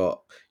when you've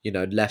got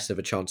less of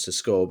a chance to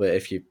score, but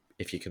if you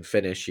can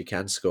finish, you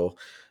can score.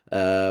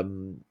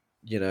 That's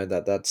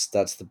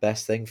the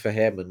best thing for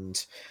him,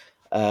 and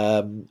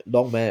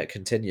long may it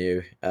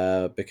continue,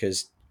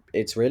 because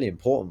it's really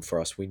important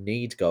for us. We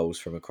need goals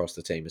from across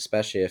the team,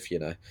 especially if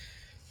I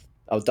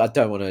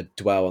don't want to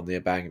dwell on the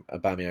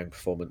Aubameyang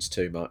performance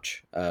too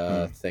much.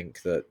 I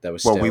think that there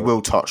was still... Well, we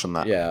will touch on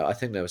that. Yeah, I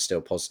think there were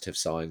still positive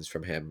signs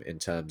from him in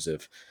terms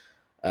of,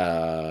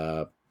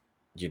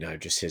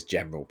 just his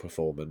general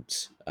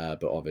performance.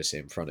 But obviously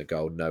in front of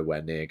goal,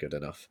 nowhere near good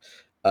enough.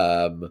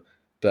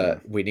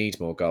 But we need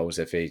more goals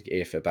if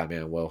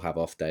Aubameyang will have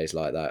off days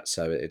like that.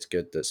 So it's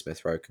good that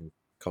Smith Rowe can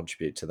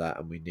contribute to that,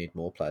 and we need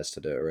more players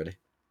to do it, really.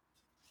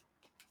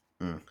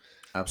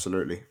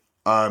 Absolutely.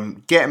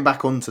 Getting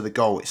back onto the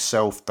goal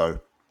itself, though,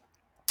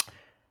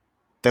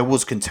 there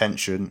was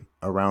contention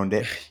around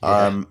it.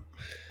 I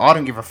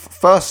don't give a...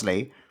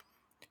 Firstly,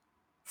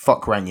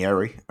 fuck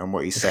Ranieri and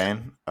what he's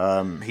saying.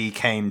 He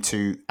came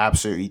to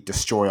absolutely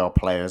destroy our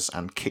players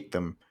and kick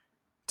them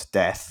to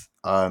death.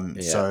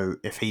 So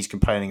if he's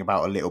complaining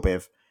about a little bit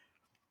of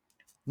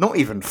not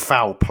even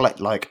foul play,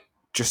 like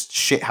just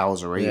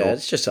shithousery,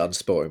 it's just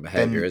unsporting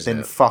behaviour, isn't it?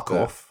 Then fuck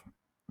off.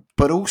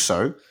 But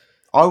also,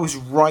 I was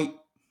right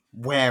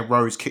where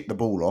Rose kicked the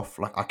ball off.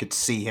 Like, I could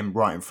see him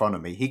right in front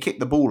of me. He kicked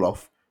the ball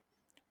off.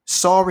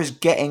 Sarr is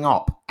getting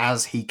up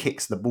as he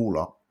kicks the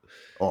ball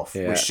off,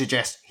 which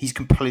suggests he's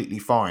completely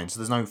fine. So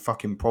there's no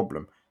fucking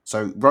problem.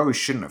 So Rose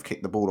shouldn't have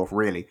kicked the ball off,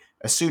 really.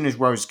 As soon as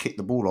Rose kicked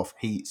the ball off,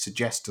 he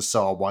suggests to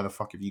Sarr, why the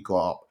fuck have you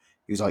got up?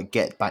 He was like,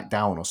 get back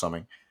down or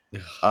something.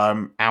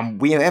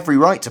 And we have every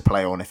right to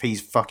play on if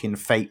he's fucking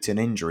faked an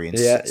injury and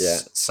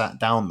sat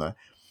down there.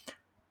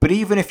 But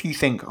even if you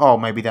think, oh,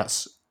 maybe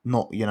that's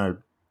not,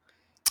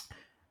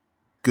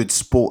 good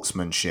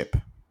sportsmanship,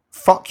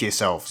 fuck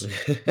yourselves.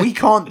 We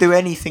can't do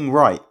anything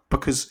right,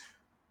 because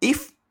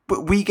if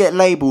we get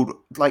labelled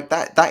like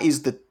that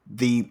is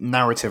the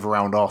narrative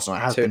around Arsenal.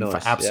 It has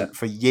been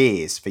for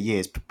years, for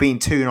being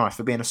too nice,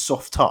 for being a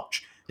soft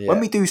touch. When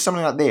we do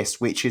something like this,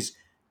 which is,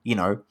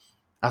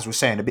 as we're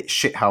saying, a bit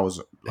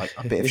shithouser, like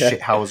a bit of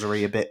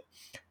shithousery, a bit...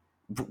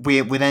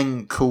 We're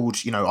then called,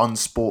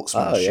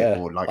 unsportsmanship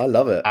or like I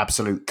love it.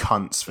 Absolute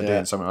cunts for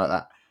doing something like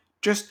that.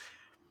 Just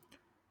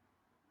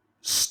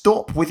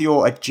stop with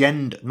your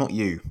agenda. Not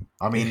you.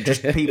 I mean,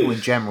 just people in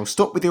general.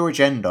 Stop with your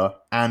agenda,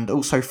 and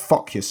also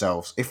fuck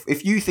yourselves.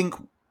 If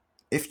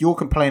you're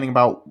complaining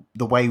about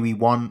the way we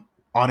won,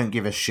 I don't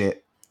give a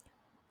shit.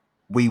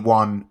 we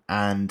won,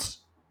 and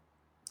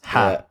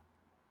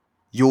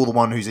you're the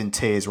one who's in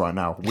tears right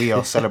now. We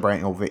are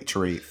celebrating our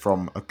victory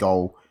from a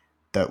goal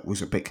that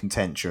was a bit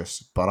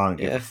contentious, but I don't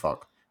give a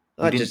fuck.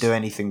 We didn't do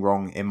anything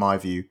wrong, in my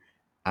view,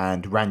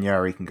 and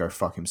Ranieri can go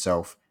fuck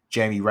himself.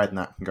 Jamie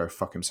Redknapp can go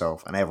fuck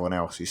himself, and everyone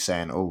else who's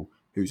saying,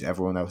 who's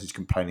everyone else who's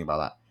complaining about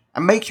that.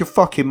 And make your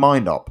fucking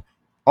mind up.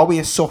 Are we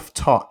a soft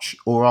touch,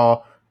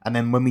 and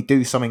then when we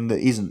do something that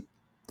isn't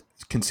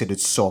considered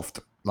soft,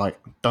 like,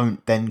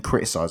 don't then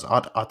criticise.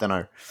 I don't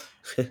know.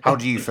 How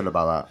do you feel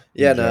about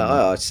that?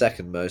 I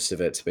second most of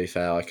it, to be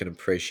fair. I can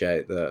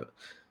appreciate that,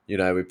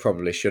 we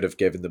probably should have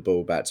given the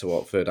ball back to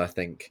Watford. I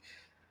think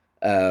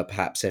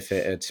perhaps if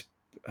it had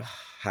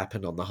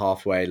happened on the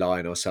halfway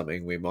line or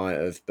something, we might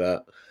have,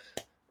 but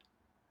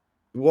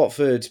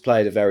Watford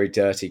played a very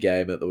dirty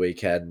game at the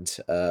weekend.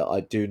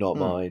 I do not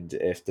mind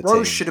if the Rose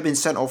team... should have been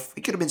sent off.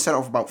 He could have been sent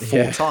off about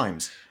 4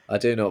 times. I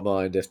do not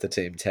mind if the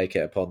team take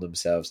it upon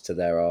themselves to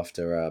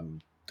thereafter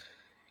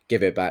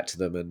give it back to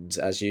them, and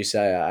as you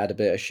say, add a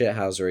bit of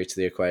shithousery to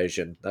the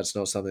equation. That's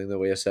not something that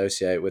we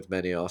associate with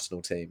many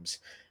Arsenal teams.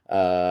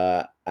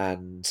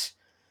 And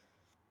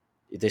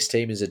this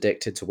team is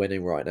addicted to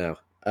winning right now.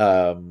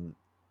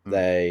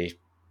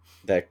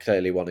 They're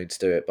clearly wanting to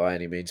do it by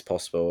any means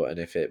possible, and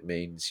if it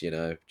means,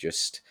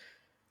 just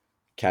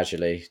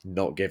casually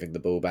not giving the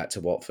ball back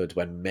to Watford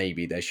when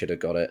maybe they should have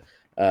got it,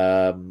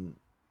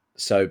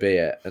 so be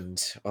it.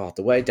 And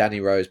the way Danny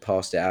Rose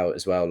passed it out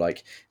as well,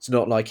 like, it's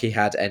not like he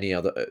had any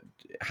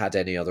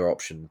other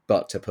option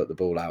but to put the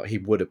ball out. He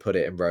would have put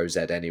it in Rose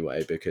Ed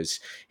anyway, because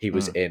he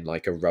was in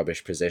like a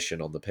rubbish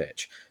position on the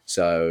pitch.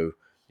 So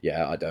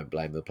yeah, I don't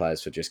blame the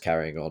players for just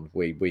carrying on.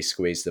 We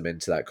squeezed them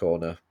into that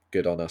corner.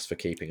 Good on us for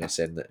keeping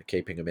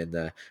them in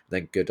there. And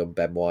then good on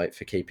Ben White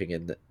for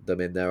keeping them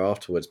in there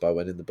afterwards by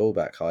winning the ball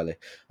back highly.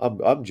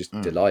 I'm just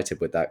delighted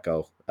with that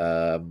goal.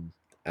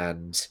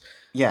 And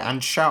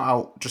shout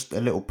out, just a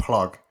little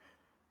plug.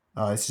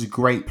 This is a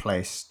great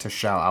place to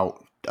shout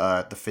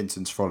out the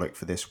Finton's Frolic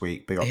for this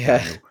week. Big up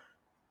Daniel.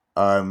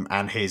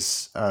 And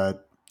his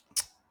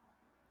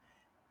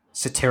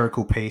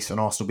satirical piece on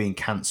Arsenal being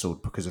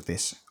cancelled because of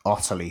this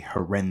utterly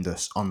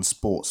horrendous,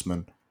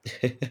 unsportsman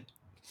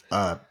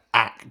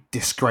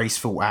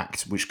disgraceful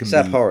act, which can be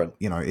abhorrent.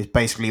 It's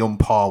basically on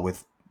par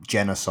with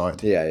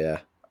genocide. So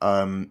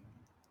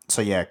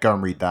yeah, go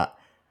and read that.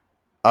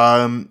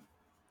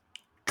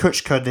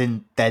 Kuchka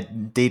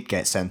did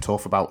get sent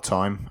off about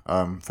time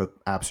for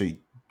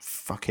absolutely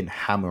fucking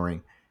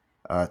hammering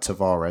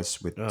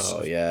Tavares with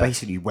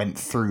basically went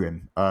through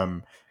him,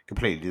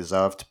 completely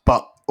deserved.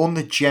 But on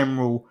the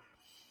general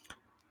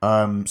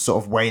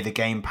sort of way the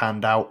game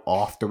panned out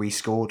after we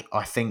scored,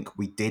 I think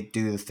we did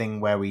do the thing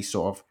where we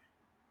sort of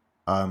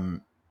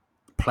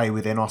play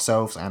within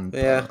ourselves and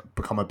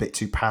become a bit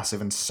too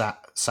passive and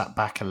sat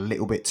back a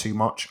little bit too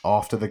much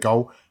after the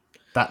goal.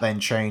 That then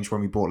changed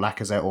when we brought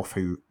Lacazette off,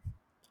 who,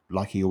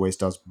 like he always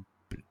does,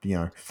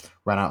 ran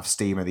out of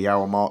steam at the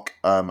hour mark.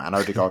 And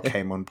Odegaard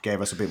came on,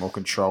 gave us a bit more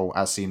control,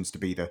 as seems to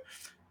be the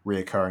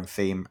reoccurring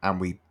theme. And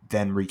we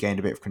then regained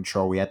a bit of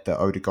control. We had the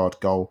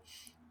Odegaard goal,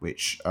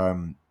 which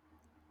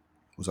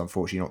was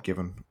unfortunately not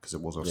given because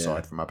it was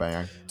offside from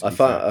Aubameyang.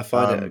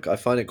 I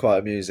find it quite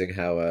amusing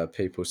how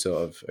people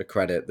sort of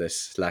accredit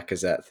this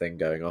Lacazette thing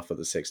going off at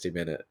the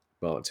 60-minute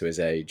mark to his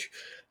age.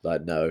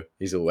 Like, no,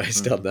 he's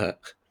always done that.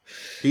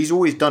 He's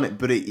always done it,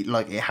 but it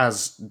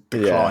has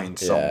declined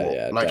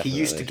somewhat. Like, definitely. He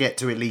used to get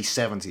to at least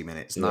 70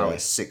 minutes. Now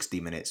it's 60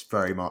 minutes,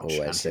 very much, always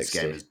and 60.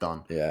 His game is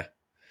done. Yeah,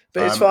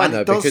 but it's fine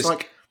though, because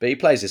but he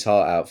plays his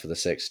heart out for the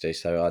 60.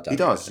 So I don't. He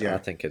does. Yeah, I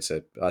think it's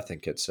a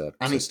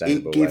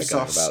sustainable way of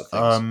going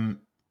about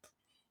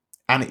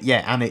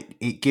things.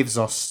 It gives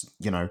us,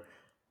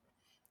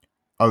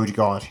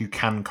 Odegaard, who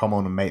can come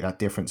on and make that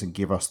difference and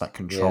give us that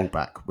control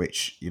back,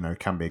 which,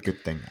 can be a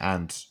good thing.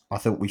 And I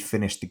thought we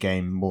finished the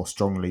game more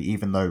strongly,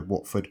 even though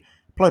Watford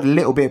applied a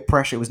little bit of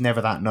pressure. It was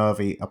never that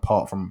nervy,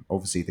 apart from,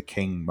 obviously, the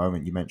King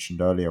moment you mentioned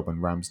earlier when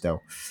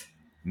Ramsdale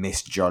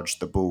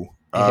misjudged the ball.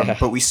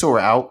 But we saw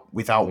it out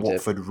without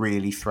Watford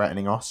really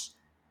threatening us,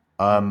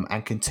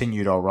 and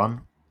continued our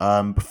run.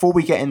 Before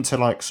we get into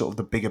sort of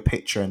the bigger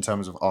picture in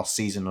terms of our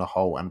season as a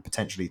whole and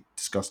potentially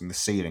discussing the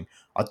ceiling,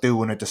 I do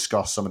want to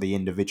discuss some of the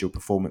individual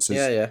performances.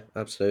 Yeah,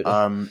 absolutely.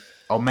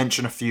 I'll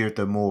mention a few of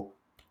the more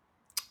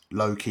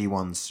low-key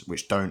ones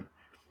which don't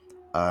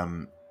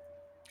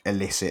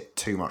elicit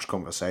too much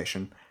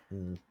conversation.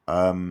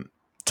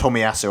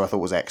 Tomiyasu, I thought,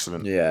 was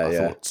excellent. I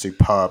thought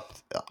superb.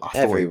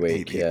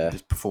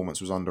 His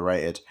performance was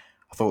underrated.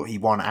 I thought he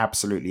won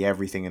absolutely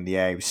everything in the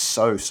air. He was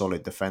so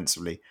solid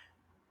defensively.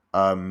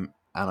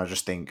 And I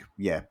just think,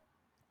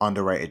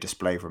 underrated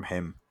display from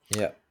him.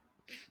 Yeah.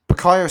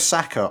 Bukayo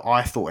Saka,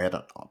 I thought he had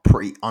a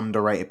pretty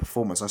underrated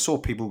performance. I saw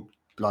people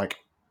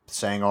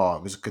saying,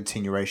 it was a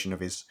continuation of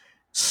his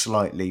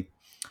slightly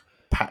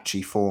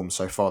patchy form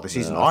so far this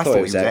season. I thought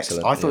he was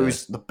excellent. I thought he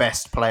was the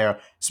best player.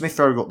 Smith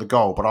Rowe got the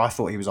goal, but I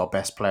thought he was our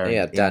best player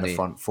in the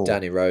front four.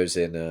 Danny Rose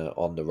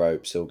on the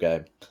ropes all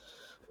game.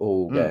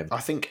 I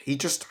think he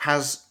just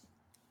has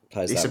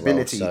this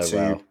ability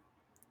to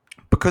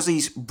because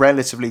he's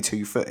relatively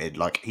two-footed,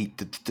 like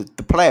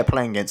the player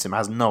playing against him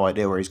has no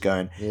idea where he's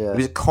going. Yeah. It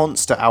was a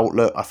constant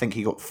outlet. I think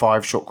he got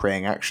 5 shot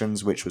creating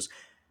actions, which was,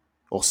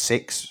 or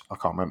 6. I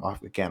can't remember.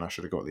 Again, I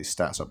should have got these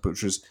stats up,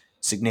 which was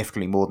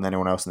significantly more than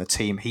anyone else in the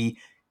team. He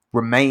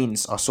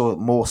remains. I saw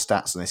more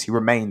stats on this. He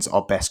remains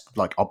our best,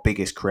 like our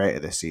biggest creator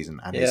this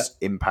season, and his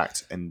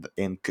impact in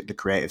the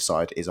creative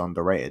side is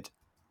underrated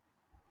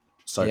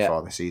so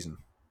far this season.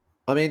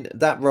 I mean,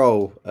 that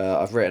role,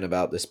 I've written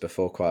about this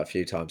before quite a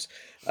few times.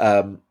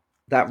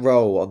 That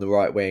role on the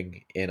right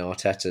wing in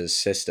Arteta's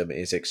system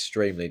is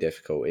extremely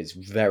difficult. It's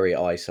very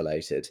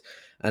isolated.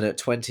 And at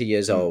 20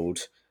 years old,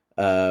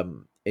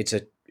 it's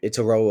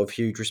a role of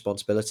huge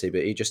responsibility,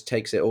 but he just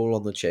takes it all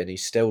on the chin.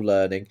 He's still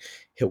learning.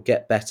 He'll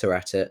get better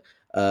at it.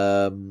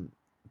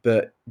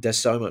 But there's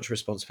so much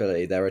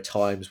responsibility. There are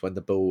times when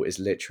the ball is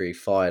literally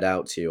fired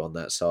out to you on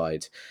that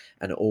side,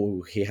 and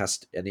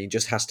he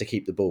just has to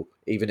keep the ball,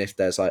 even if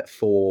there's like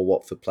 4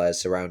 Watford players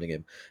surrounding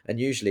him, and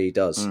usually he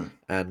does.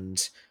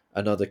 And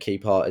another key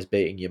part is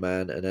beating your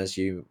man, and as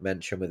you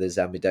mentioned with his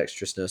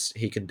ambidextrousness,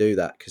 he can do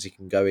that because he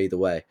can go either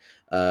way.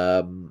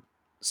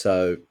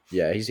 So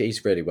yeah,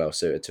 he's really well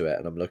suited to it,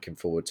 and I'm looking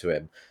forward to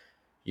him,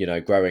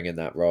 growing in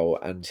that role.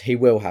 And he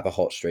will have a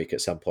hot streak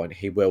at some point.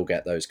 He will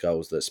get those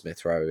goals that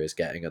Smith Rowe is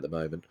getting at the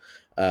moment.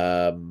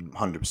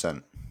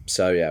 100%.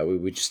 So yeah,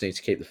 we just need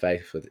to keep the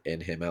faith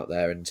in him out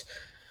there. And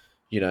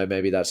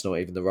maybe that's not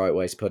even the right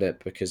way to put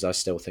it, because I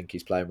still think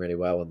he's playing really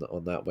well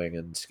on that wing,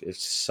 and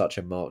it's such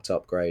a marked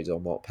upgrade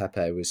on what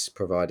Pepe was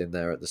providing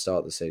there at the start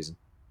of the season.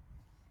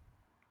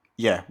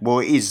 Yeah, well,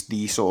 it is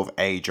the sort of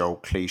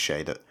age-old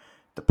cliche that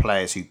the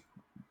players who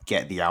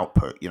get the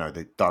output,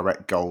 the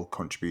direct goal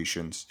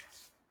contributions,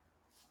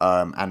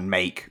 and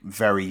make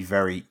very,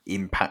 very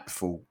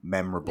impactful,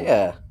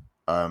 memorable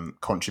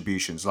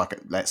contributions. Like,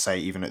 let's say,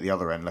 even at the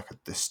other end, like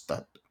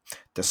that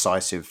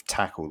decisive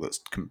tackle that's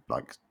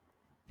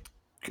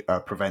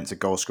prevents a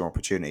goal scoring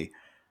opportunity.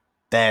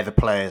 They're the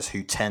players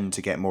who tend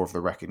to get more of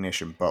the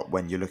recognition. But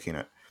when you're looking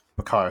at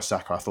Bukayo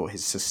Saka, I thought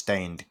his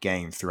sustained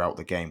game throughout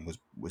the game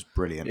was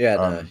brilliant.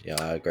 Yeah,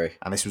 I agree.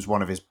 And this was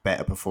one of his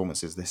better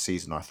performances this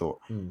season, I thought.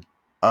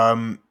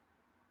 Ben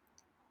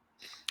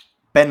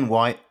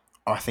White,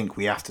 I think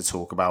we have to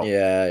talk about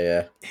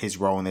his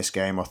role in this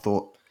game. I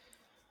thought,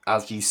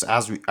 as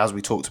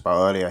we talked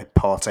about earlier,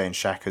 Partey and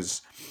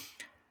Xhaka's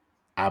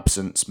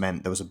absence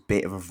meant there was a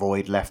bit of a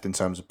void left in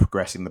terms of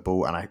progressing the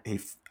ball, and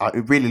it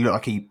really looked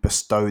like he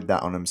bestowed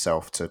that on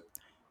himself to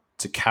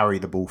carry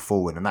the ball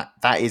forward. And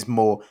that is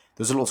more.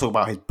 There's a lot of talk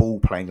about his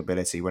ball playing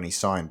ability when he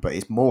signed, but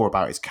it's more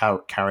about his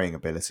carrying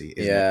ability,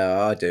 isn't it?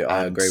 I do.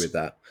 I agree with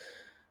that.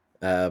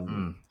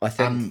 I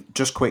think. And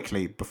just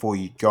quickly before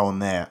you go on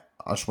there,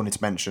 I just wanted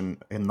to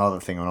mention another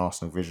thing on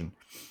Arsenal Vision.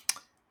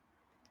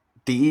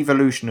 The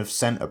evolution of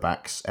centre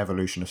backs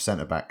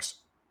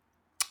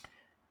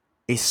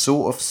is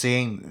sort of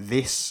seeing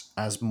this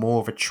as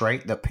more of a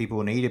trait that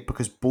people needed,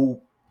 because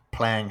ball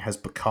playing has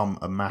become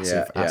a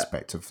massive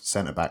aspect of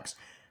centre backs.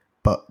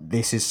 But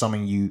this is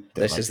something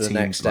this is the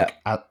next step.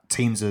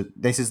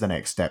 This is the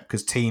next step,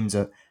 because teams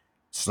are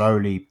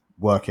slowly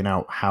working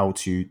out how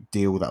to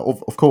deal with that.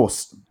 Of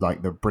course,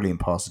 like the brilliant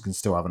passes can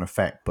still have an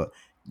effect, but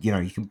you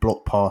can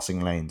block passing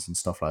lanes and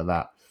stuff like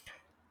that.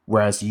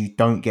 Whereas you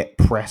don't get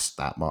pressed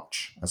that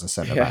much as a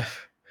centre back.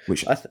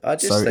 Which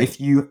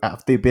if you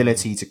have the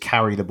ability to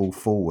carry the ball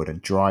forward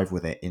and drive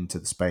with it into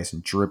the space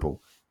and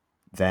dribble,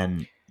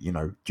 then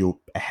you're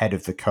ahead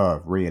of the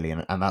curve, really,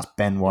 and that's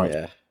Ben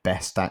White's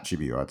best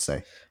attribute, I'd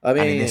say. I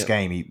mean, and in this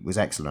game, he was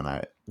excellent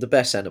at it. The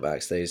best centre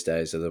backs these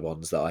days are the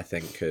ones that I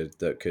think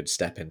could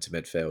step into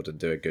midfield and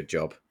do a good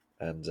job.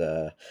 And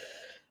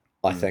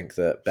I think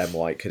that Ben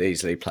White could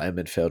easily play in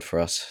midfield for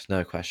us,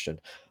 no question.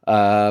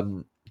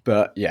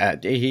 But yeah,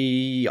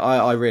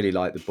 I really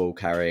like the ball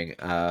carrying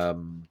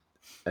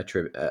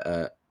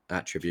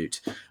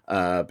attribute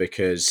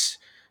because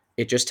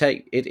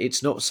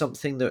it's not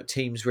something that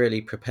teams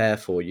really prepare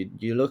for.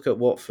 You look at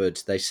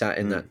Watford; they sat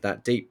in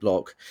that deep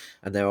block,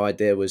 and their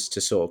idea was to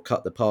sort of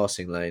cut the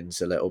passing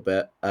lanes a little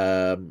bit.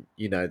 I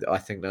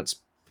think that's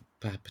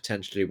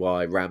potentially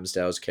why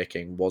Ramsdale's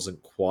kicking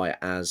wasn't quite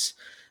as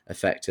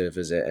effective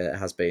as it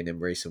has been in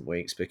recent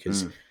weeks,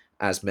 because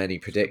as many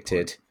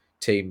predicted,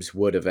 teams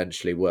would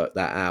eventually work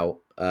that out,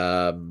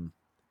 and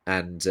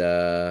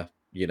that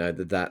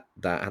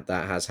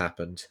has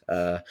happened.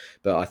 But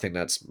I think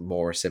that's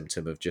more a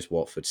symptom of just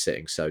Watford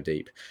sitting so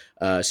deep.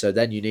 So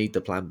then you need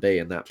the plan B,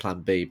 and that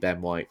plan B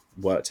Ben White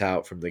worked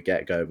out from the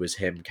get-go was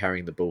him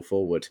carrying the ball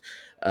forward.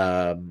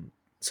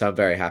 So I'm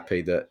very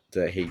happy that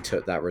he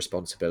took that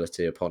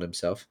responsibility upon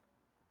himself.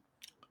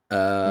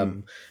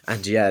 And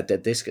yeah,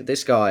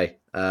 this guy,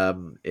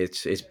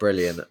 it's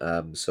brilliant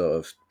sort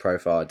of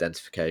profile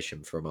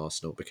identification from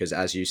Arsenal, because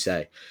as you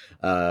say,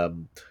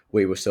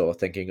 we were sort of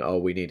thinking, oh,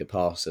 we need a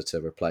passer to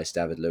replace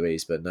David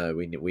Luiz, but no,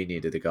 we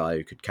needed a guy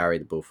who could carry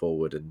the ball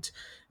forward and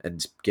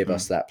give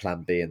us that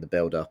plan B in the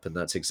build up, and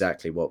that's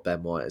exactly what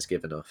Ben White has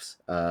given us.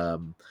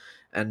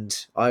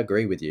 And I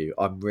agree with you.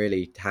 I'm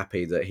really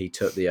happy that he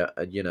took the,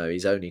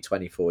 he's only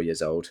 24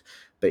 years old,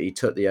 but he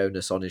took the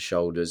onus on his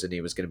shoulders and he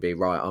was going to be,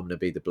 right, I'm going to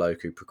be the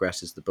bloke who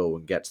progresses the ball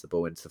and gets the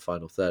ball into the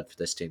final third for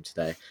this team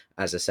today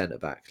as a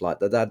centre-back. Like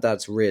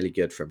that's really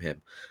good from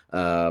him.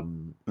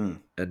 And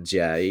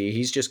yeah,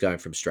 he's just going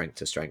from strength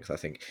to strength, I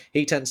think.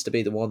 He tends to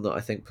be the one that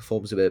I think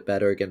performs a bit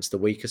better against the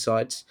weaker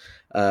sides,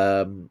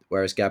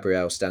 whereas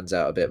Gabriel stands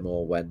out a bit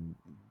more when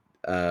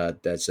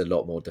there's a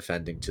lot more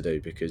defending to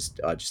do, because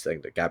I just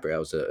think that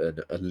Gabriel's an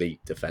elite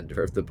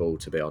defender of the ball,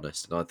 to be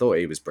honest. And I thought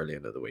he was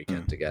brilliant at the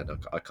weekend again.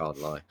 I can't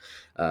lie.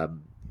 I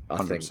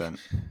 100%. think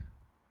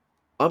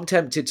I'm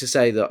tempted to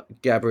say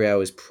that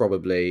Gabriel is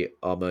probably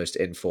our most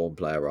informed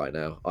player right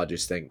now. I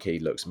just think he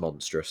looks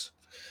monstrous.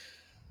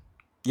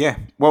 Yeah,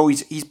 well,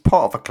 he's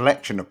part of a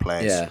collection of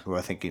players who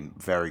I think in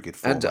very good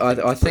form.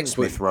 And I think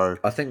Smith Rowe.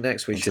 I think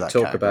next we should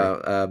talk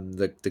about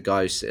the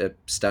guy who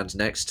stands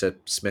next to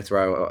Smith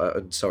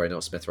Rowe. Sorry,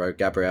 not Smith Rowe.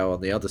 Gabriel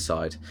on the other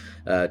side,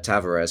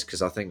 Tavares,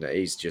 because I think that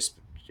he's just.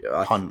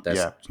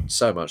 There's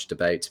so much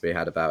debate to be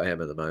had about him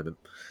at the moment.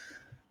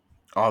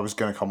 I was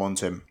going to come on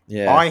to him.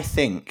 Yeah, I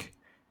think.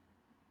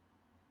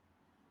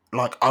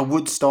 Like, I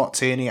would start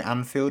Tierney at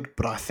Anfield,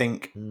 but I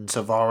think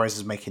Tavares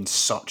is making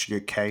such a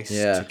good case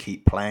to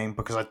keep playing,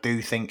 because I do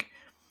think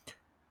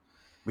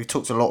we've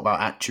talked a lot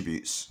about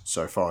attributes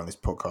so far in this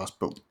podcast,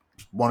 but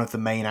one of the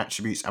main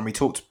attributes, and we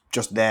talked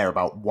just there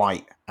about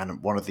White,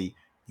 and one of the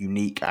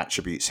unique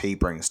attributes he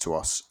brings to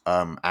us,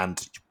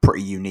 and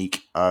pretty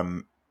unique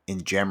in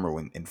general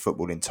in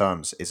football in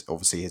terms, is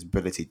obviously his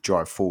ability to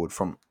drive forward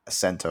from a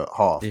centre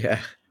half. Yeah.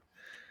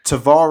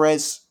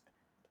 Tavares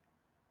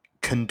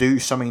can do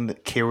something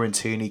that Kieran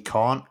Tierney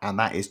can't, and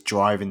that is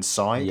drive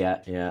inside.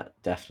 Yeah,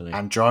 definitely.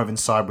 And drive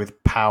inside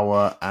with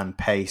power and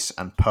pace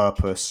and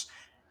purpose,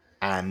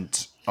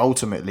 and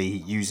ultimately he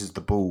uses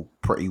the ball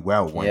pretty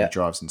well when he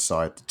drives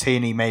inside.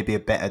 Tierney may be a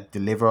better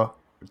deliverer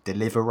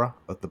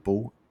of the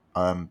ball,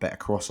 better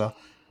crosser,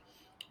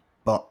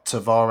 but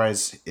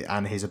Tavares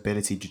and his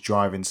ability to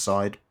drive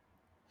inside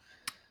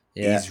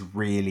is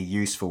really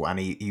useful, and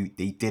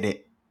he did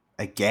it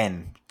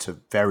again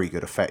to very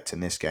good effect in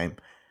this game.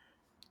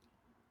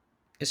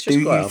 It's just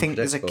Do you think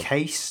there's a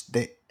case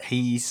that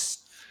he's,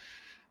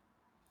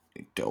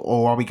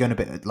 or are we going to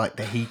be like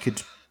that he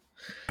could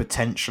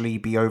potentially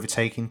be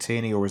overtaking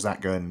Tierney, or is that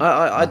going?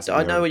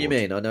 I know what you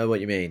mean. I know what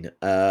you mean.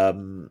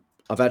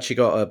 I've actually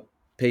got a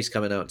piece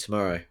coming out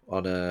tomorrow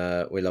on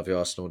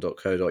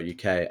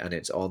WLYAArsenal.co.uk, and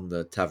it's on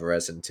the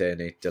Tavares and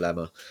Tierney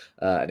dilemma,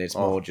 and it's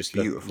more just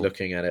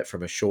looking at it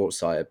from a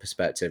short-sighted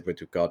perspective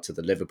with regard to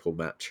the Liverpool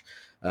match,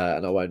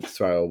 and I won't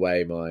throw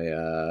away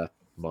my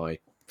my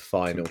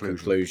final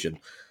conclusion,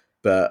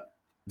 but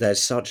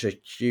there's such a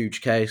huge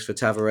case for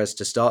Tavares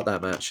to start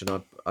that match,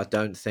 and I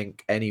don't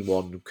think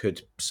anyone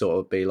could sort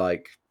of be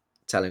like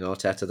telling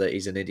Arteta that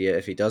he's an idiot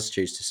if he does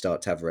choose to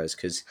start Tavares,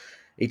 because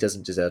he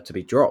doesn't deserve to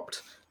be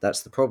dropped.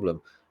 That's the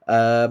problem.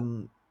 I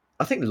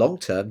think long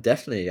term,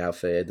 definitely,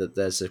 Alfie, that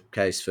there's a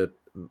case for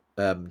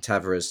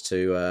Tavares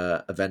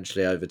to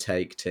eventually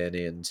overtake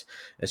Tierney and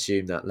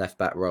assume that left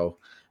back role.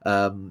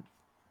 I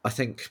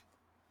think,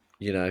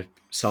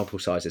 sample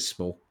size is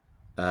small.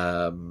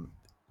 The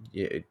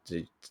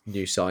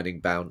new signing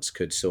bounce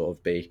could sort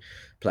of be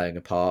playing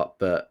a part,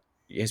 but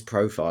his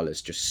profile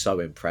is just so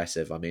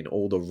impressive. I mean,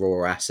 all the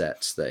raw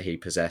assets that he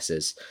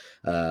possesses,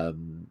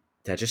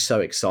 they're just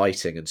so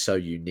exciting and so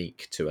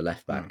unique to a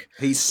left back.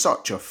 He's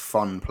such a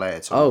fun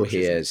player to watch.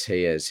 He is.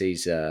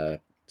 He's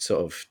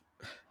sort of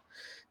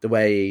the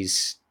way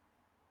he's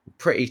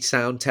pretty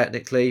sound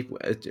technically,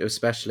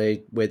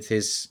 especially with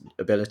his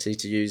ability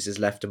to use his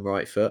left and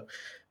right foot,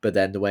 but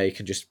then the way he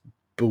can just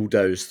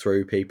bulldoze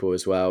through people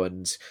as well,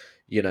 and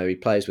he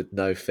plays with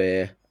no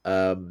fear.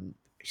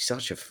 He's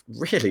such a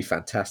really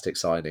fantastic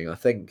signing. I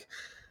think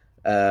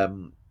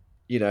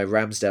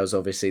Ramsdale's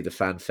obviously the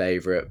fan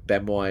favourite.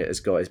 Ben White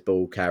has got his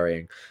ball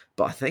carrying,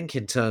 but I think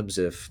in terms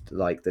of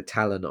like the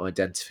talent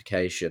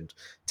identification,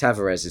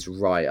 Tavares is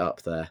right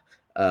up there.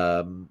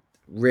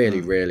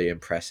 Really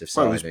impressive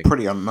signing. Well, he was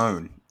pretty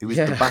unknown. He was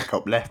the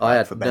backup left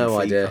back for Benfica. I had no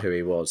idea who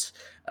he was.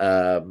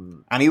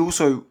 And he was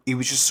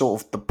just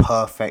sort of the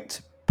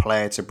perfect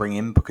player to bring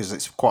in, because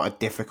it's quite a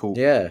difficult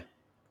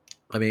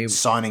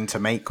signing to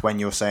make when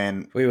you're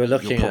saying you're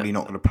probably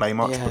not going to play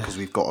much, because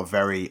we've got a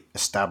very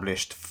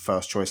established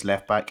first choice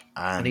left back,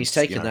 and he's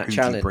taken that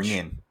challenge.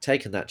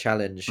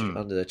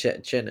 Under the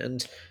chin.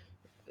 And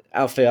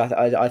Alfie,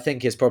 I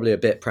think it's probably a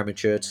bit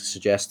premature to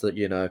suggest that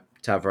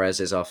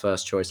Tavares is our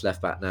first choice left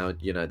back now.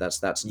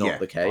 That's not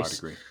the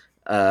case. I'd agree.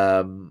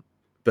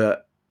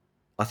 But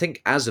I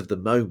think as of the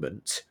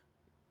moment,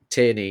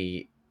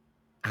 Tierney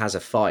has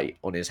a fight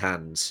on his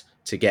hands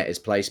to get his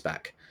place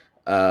back,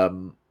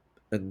 and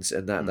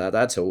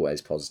that's always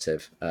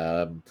positive.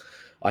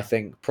 I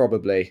think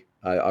probably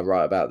I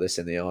write about this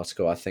in the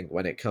article. I think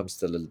when it comes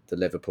to the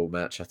Liverpool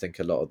match, I think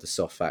a lot of the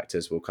soft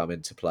factors will come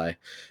into play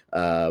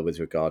with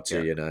regard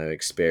to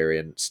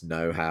experience,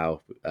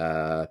 know-how.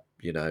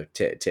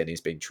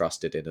 Tierney's been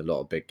trusted in a lot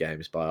of big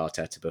games by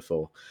Arteta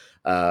before,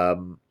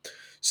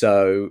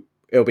 so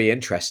it'll be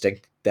interesting,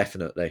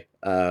 definitely.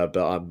 But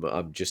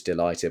I'm just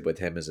delighted with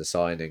him as a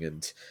signing,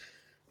 and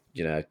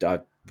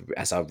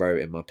as I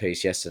wrote in my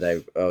piece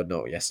yesterday, or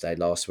not yesterday,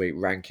 last week,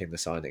 ranking the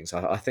signings,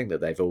 I think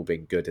that they've all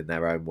been good in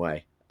their own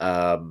way.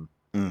 But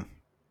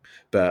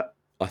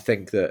I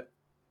think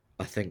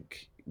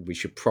we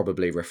should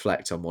probably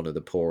reflect on one of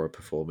the poorer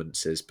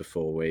performances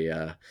before we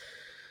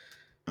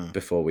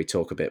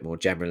talk a bit more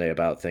generally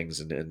about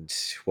things. And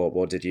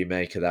what did you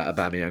make of that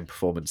Aubameyang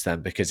performance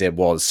then? Because it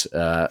was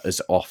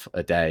as off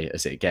a day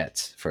as it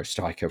gets for a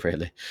striker,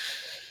 really.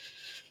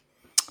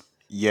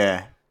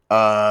 Yeah.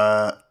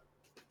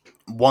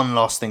 One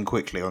last thing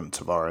quickly on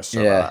Tavares.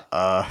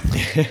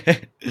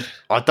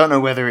 I don't know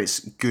whether it's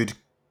good,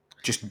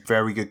 just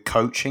very good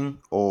coaching,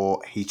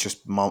 or he's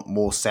just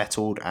more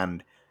settled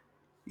and,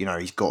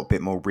 he's got a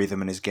bit more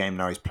rhythm in his game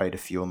now. He's played a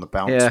few on the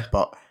bounce,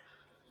 but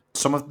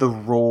some of the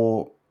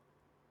rawness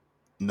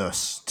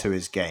to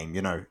his game,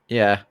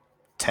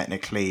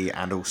 technically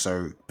and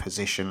also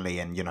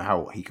positionally, and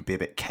how he could be a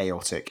bit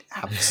chaotic,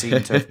 have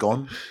seemed to have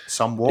gone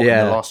somewhat in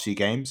the last few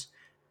games.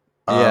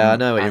 I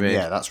know what you mean.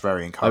 Yeah, that's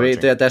very encouraging.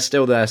 I mean, they're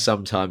still there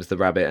sometimes, the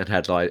rabbit and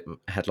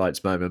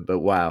headlights moment, but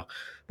wow,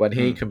 when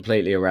he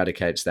completely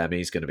eradicates them,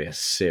 he's going to be a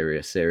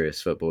serious,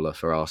 serious footballer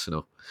for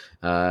Arsenal.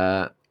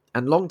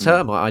 And long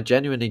term, I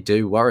genuinely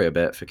do worry a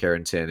bit for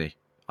Kieran Tierney.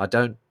 I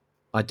don't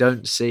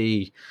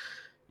see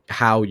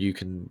how you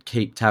can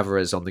keep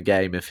Tavares on the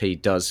game if he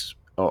does,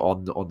 or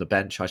on the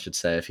bench, I should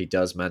say, if he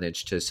does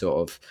manage to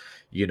sort of,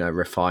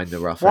 refine the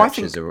rough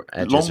edges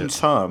long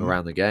term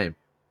around the game.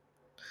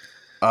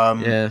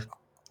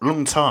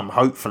 Long term,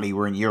 hopefully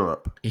we're in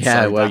Europe.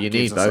 Yeah, so well, that you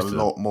gives need us both a of them.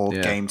 lot more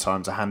game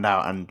time to hand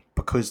out, and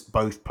because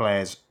both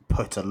players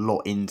put a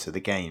lot into the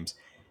games,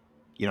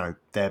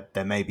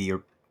 there may be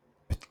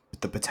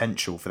the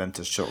potential for them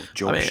to sort of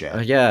job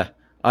share.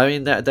 I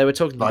mean, they were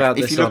talking about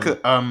if this. If you look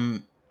at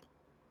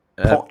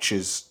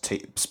Poch's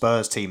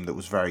Spurs team, that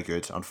was very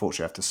good.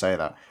 Unfortunately, I have to say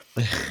that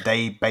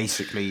they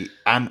basically,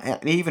 and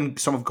even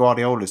some of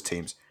Guardiola's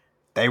teams,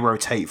 they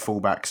rotate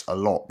fullbacks a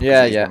lot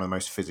because it's one of the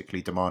most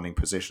physically demanding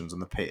positions on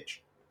the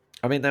pitch.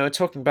 I mean, they were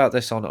talking about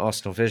this on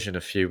Arsenal Vision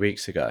a few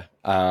weeks ago.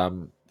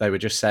 They were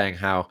just saying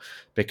how,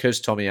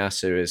 because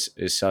Tomiyasu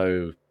is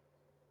so,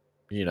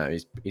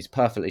 he's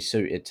perfectly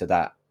suited to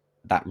that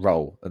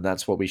role, and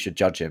that's what we should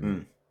judge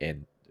him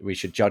in. We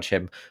should judge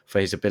him for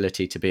his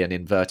ability to be an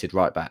inverted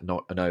right back,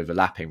 not an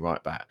overlapping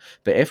right back.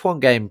 But if one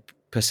game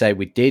per se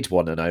we did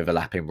want an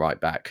overlapping right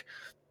back,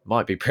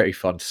 might be pretty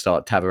fun to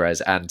start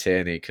Tavares and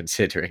Tierney,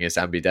 considering his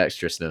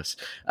ambidextrousness.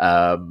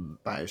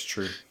 That is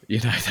true.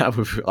 That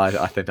would,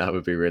 I think that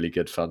would be really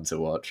good fun to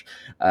watch.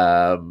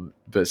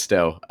 But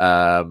still,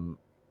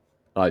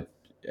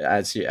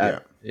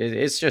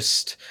 it's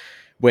just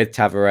with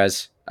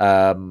Tavares.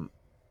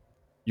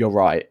 You're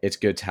right. It's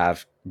good to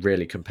have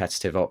really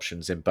competitive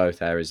options in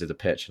both areas of the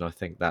pitch, and I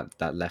think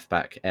that left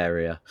back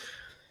area,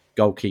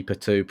 goalkeeper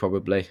too,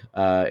 probably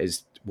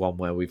is one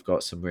where we've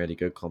got some really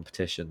good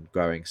competition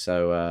growing.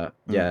 So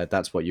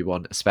that's what you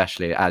want,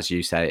 especially as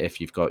you say, if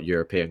you've got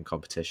European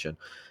competition.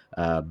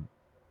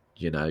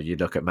 You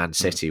look at Man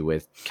City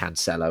with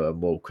Cancelo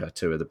and Walker,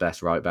 two of the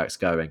best right backs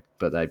going,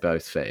 but they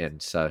both fit in.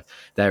 So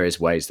there is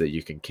ways that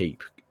you can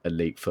keep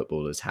elite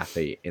footballers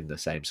happy in the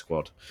same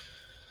squad.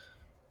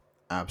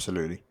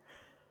 Absolutely.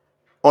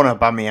 On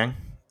Aubameyang,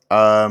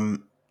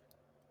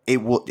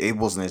 it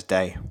wasn't his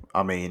day.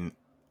 I mean,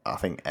 I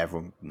think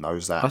everyone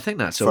knows that. I think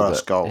that's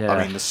first goal. Yeah.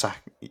 I mean, the Saka.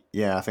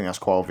 Yeah, I think that's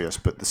quite obvious.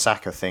 But the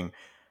Saka thing,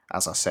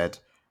 as I said,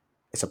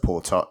 it's a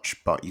poor touch,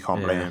 but you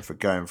can't blame him for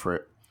going for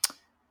it.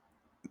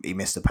 He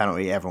missed a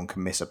penalty. Everyone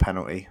can miss a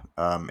penalty.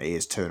 It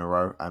is 2 in a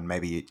row, and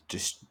maybe it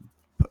just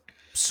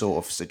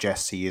sort of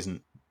suggests he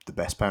isn't the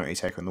best penalty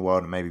taker in the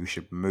world, and maybe we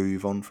should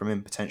move on from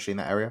him potentially in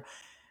that area.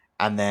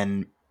 And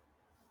then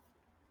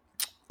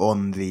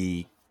on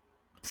the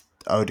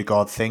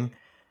Odegaard thing,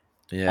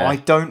 I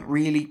don't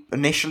really.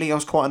 Initially, I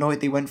was quite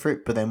annoyed they went for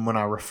it, but then when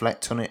I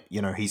reflect on it,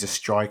 he's a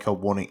striker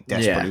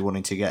desperately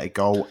wanting to get a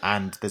goal,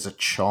 and there's a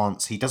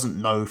chance he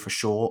doesn't know for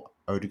sure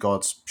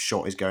Odegaard's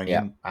shot is going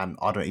in, and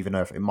I don't even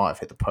know if it might have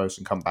hit the post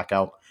and come back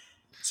out.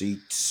 So you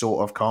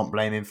sort of can't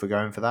blame him for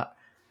going for that.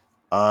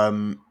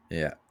 On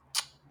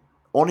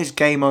his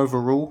game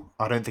overall,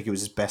 I don't think it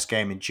was his best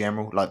game in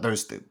general. Like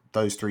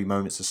those 3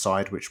 moments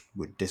aside, which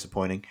were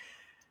disappointing,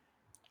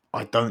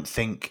 I don't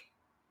think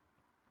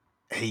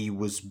he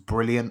was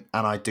brilliant,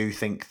 and I do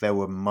think there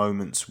were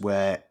moments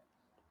where,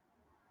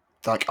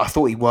 like, I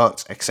thought he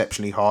worked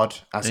exceptionally hard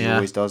as he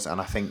always does,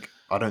 and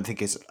I don't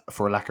think it's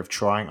for a lack of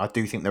trying. I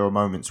do think there were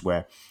moments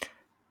where,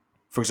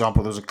 for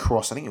example, there was a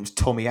cross. I think it was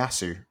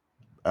Tomiyasu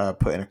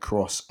put in a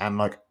cross, and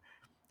like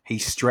he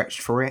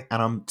stretched for it,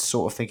 and I'm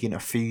sort of thinking a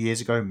few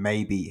years ago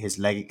maybe his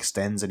leg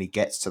extends and he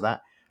gets to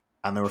that.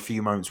 And there were a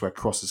few moments where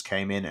crosses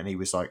came in and he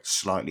was like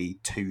slightly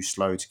too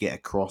slow to get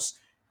across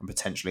and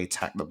potentially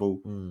attack the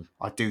ball.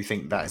 I do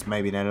think that is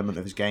maybe an element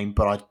of his game,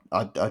 but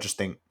I just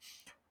think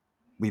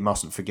we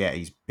mustn't forget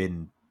he's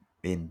been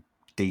in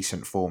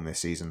decent form this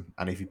season.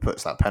 And if he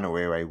puts that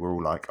penalty away, we're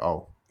all like,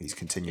 oh, he's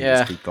continued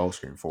his good goal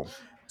scoring form.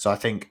 So I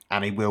think,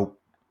 and he will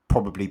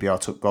probably be our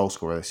top goal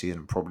scorer this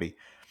season, probably,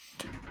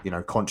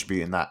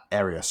 contribute in that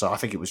area. So I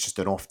think it was just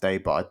an off day,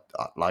 but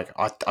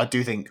I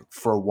do think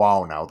for a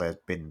while now there's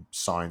been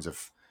signs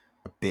of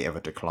a bit of a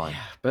decline.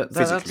 Yeah, but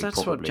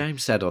that's what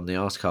James said on the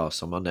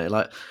Arsecast on Monday.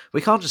 Like, we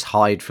can't just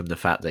hide from the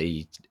fact that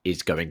he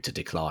is going to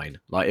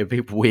decline. Like, it'd be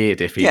weird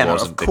if he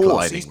wasn't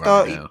declining. He's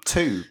right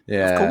 32. Now.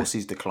 Yeah, of course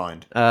he's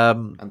declined.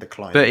 And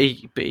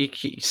declining. But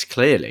he's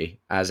clearly,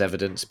 as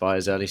evidenced by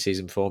his early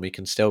season form, he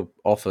can still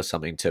offer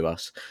something to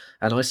us.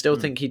 And I still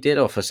think he did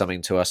offer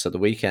something to us at the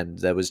weekend.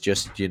 There was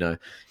just,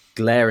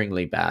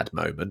 glaringly bad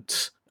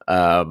moments.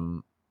 I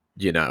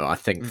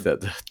think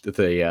that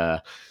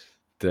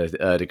the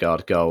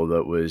Ødegaard goal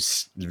that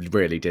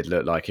really did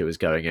look like it was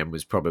going in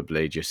was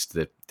probably just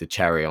the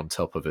cherry on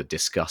top of a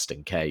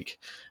disgusting cake.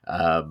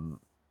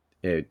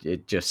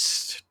 It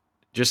just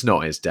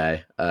not his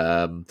day.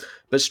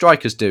 But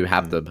strikers do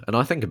have them, and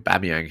I think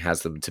Aubameyang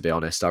has them, to be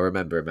honest. I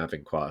remember him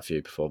having quite a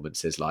few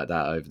performances like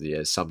that over the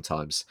years.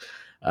 Sometimes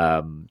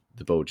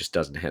the ball just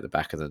doesn't hit the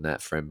back of the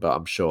net for him, but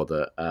I'm sure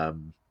that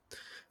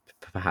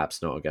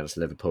perhaps not against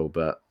Liverpool,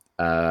 but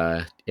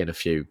in a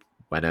few,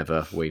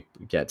 whenever we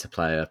get to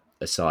play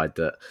a side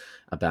that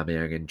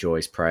Aubameyang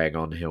enjoys preying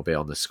on, he'll be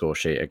on the score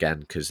sheet again,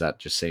 because that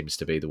just seems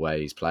to be the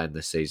way he's playing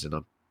this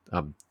season.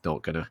 I'm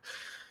not going to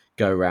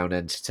go around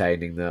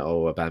entertaining the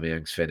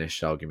Aubameyang's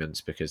finished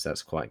arguments, because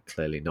that's quite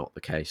clearly not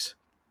the case.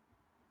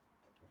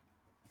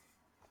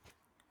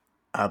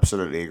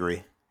 Absolutely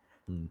agree.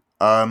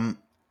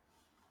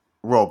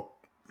 Rob,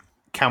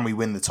 can we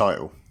win the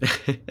title?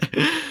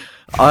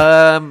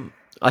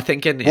 I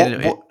think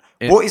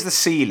what is the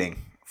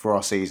ceiling for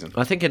our season?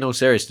 I think, in all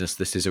seriousness,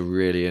 this is a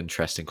really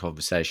interesting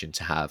conversation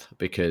to have,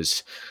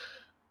 because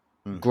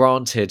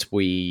granted,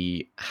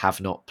 we have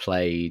not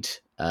played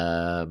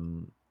a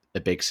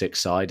Big Six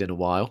side in a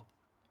while,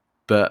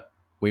 but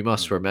we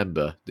must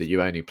remember that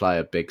you only play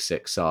a Big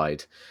Six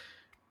side.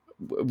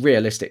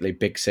 Realistically,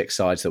 Big Six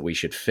sides that we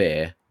should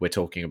fear, we're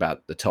talking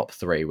about the top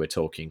three. We're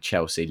talking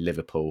Chelsea,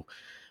 Liverpool,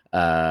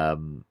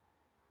 Man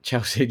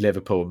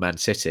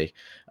City.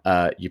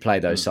 You play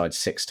those sides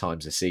 6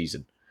 times a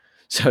season.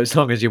 So as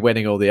long as you're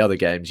winning all the other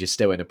games, you're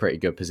still in a pretty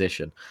good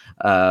position.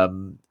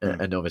 And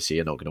obviously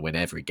you're not going to win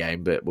every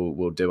game, but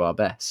we'll do our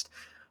best.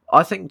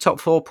 I think top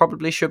 4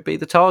 probably should be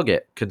the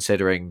target,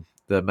 considering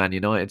the Man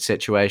United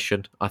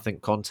situation. I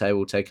think Conte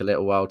will take a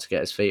little while to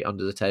get his feet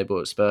under the table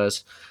at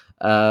Spurs.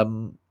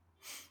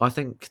 I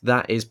think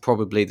that is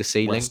probably the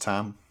ceiling. West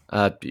Ham.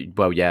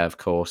 Well, yeah, of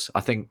course.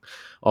 I think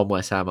on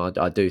West Ham,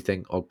 I do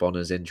think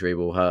Ogbonna's injury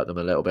will hurt them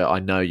a little bit. I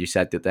know you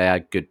said that they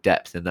had good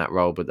depth in that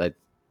role, but they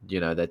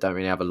don't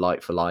really have a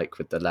like for like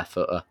with the left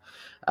footer.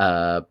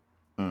 But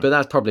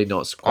that's probably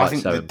not quite so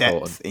important. I think the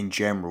depth in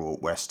general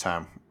at West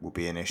Ham will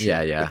be an issue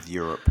with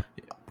Europe,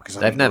 because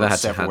they've never had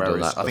to handle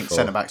that before. I think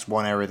centre back's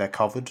one area they're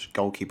covered,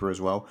 goalkeeper as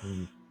well.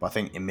 But I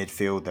think in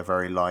midfield they're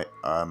very light,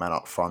 and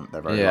up front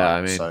they're very light. Yeah,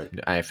 I mean,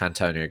 if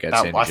Antonio gets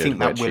injured, I think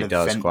that which he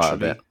does quite a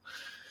bit.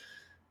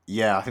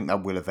 Yeah, I think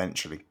that will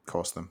eventually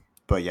cost them.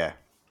 But yeah,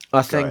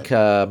 I think.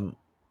 And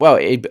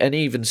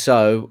even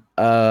so,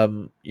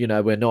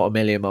 we're not a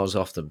million miles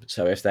off them.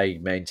 So if they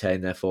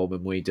maintain their form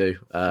and we do,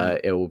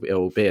 it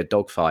will be a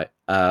dogfight.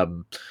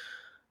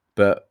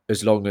 But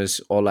as long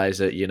as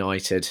Ole's at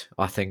United,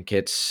 I think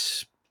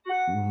it's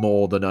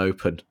more than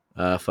open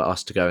for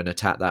us to go and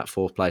attack that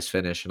 4th place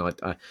finish. And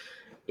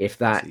if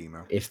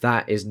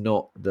that is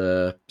not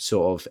the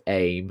sort of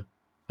aim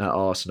at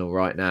Arsenal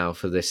right now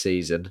for this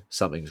season,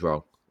 something's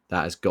wrong.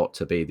 That has got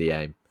to be the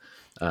aim.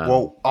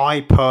 Well,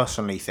 I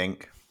personally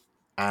think,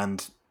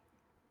 and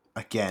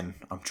again,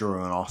 I'm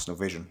drawing on Arsenal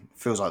vision. It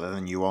feels like they're the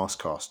new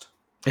Arsecast.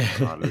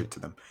 I allude to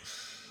them.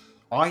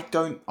 I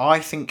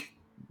think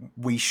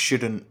we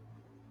shouldn't,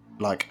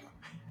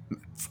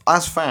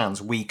 as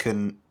fans, we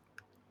can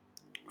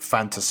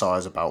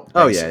fantasize about.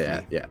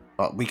 Yeah.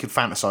 But we could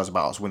fantasize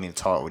about us winning the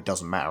title. It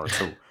doesn't matter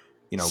at all.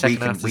 We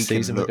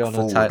can look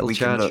forward. We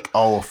can look.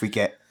 Oh, if we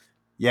get.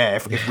 Yeah,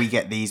 if we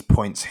get these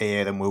points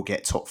here, then we'll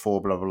get top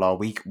 4, blah, blah,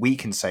 blah. We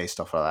can say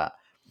stuff like that.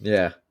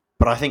 Yeah.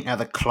 But I think at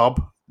the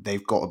club,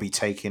 they've got to be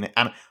taking it.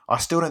 And I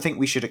still don't think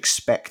we should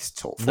expect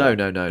top 4.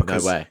 No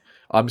way.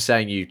 I'm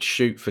saying you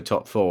shoot for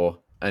top 4,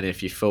 and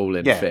if you fall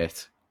in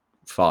 5th,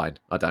 fine.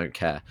 I don't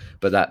care.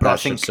 But I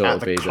think should sort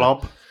of be the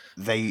club,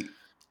 they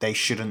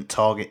shouldn't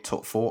target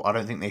top 4. I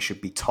don't think they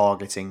should be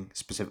targeting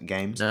specific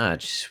games. No,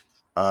 just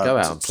go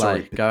out and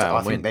play. Go out and win.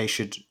 I think they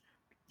should...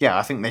 Yeah,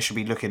 I think they should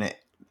be looking at...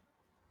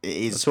 It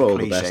is That's what all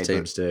the best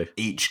teams do.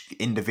 Each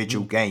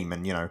individual game,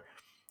 and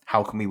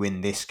how can we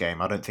win this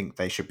game? I don't think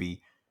they should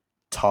be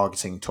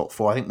targeting top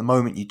 4. I think the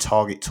moment you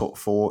target top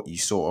 4, you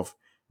sort of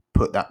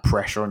put that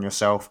pressure on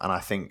yourself, and I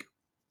think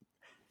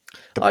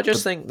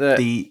think that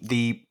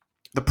the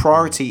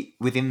priority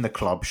within the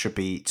club should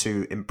be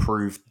to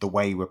improve the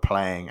way we're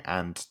playing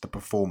and the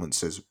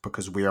performances,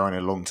 because we are in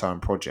a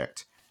long-term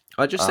project.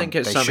 I just think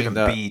it's something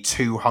shouldn't be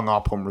too hung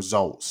up on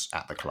results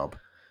at the club.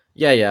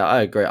 Yeah,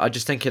 I agree. I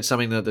just think it's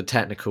something that the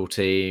technical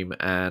team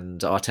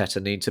and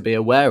Arteta need to be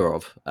aware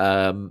of.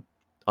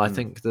 I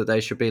think that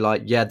they should be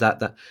like,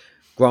 that.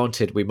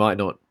 Granted, we might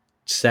not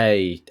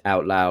say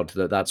out loud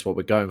that that's what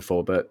we're going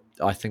for, but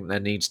I think there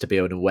needs to be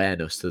an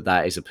awareness that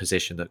that is a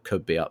position that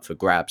could be up for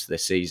grabs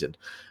this season.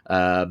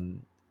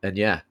 And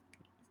yeah,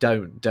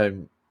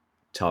 don't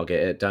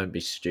target it. Don't be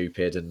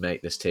stupid and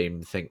make this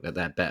team think that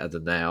they're better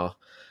than they are.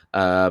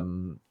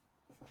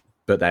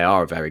 But they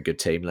are a very good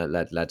team.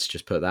 Let's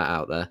just put that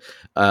out there.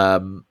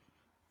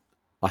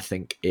 I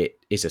think it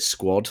is a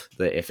squad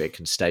that, if it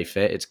can stay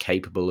fit, it's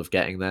capable of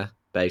getting there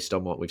based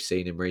on what we've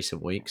seen in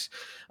recent weeks.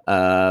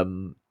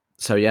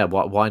 So yeah,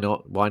 why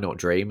not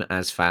dream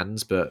as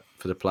fans? But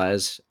for the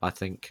players, I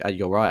think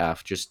you're right,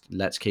 Alf. Just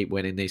let's keep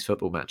winning these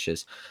football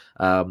matches.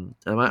 For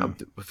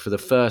the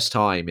first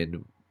time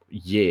in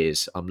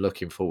years, I'm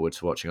looking forward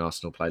to watching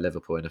Arsenal play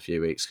Liverpool in a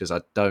few weeks, because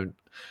I don't.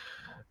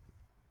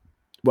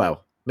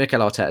 Well,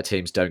 Mikel Arteta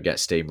teams don't get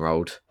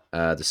steamrolled.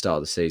 The start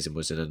of the season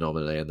was an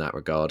anomaly in that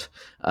regard.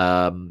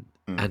 And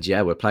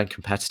yeah, we're playing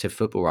competitive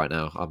football right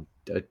now.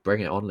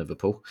 Bring it on,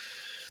 Liverpool.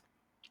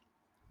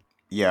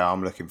 Yeah,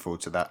 I'm looking forward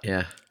to that.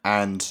 Yeah.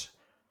 And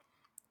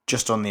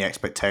just on the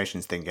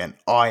expectations thing again,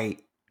 although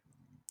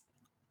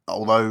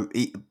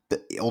a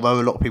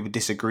lot of people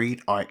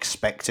disagreed, I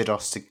expected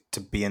us to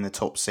be in the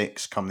top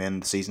 6 come the end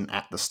of the season,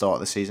 at the start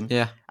of the season.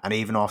 Yeah. And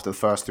even after the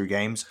first 3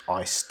 games,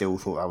 I still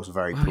thought that was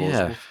very plausible.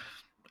 Yeah.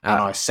 And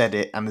I said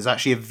it, and there's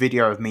actually a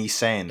video of me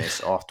saying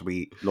this after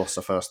we lost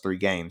the first 3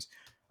 games.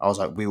 I was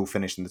like, we will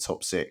finish in the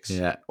top 6.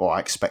 Yeah. Or I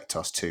expect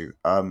us to.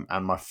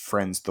 And my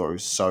friends thought it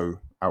was so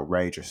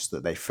outrageous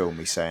that they filmed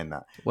me saying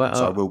that. Well,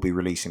 so I will be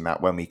releasing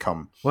that when we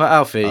come. Well,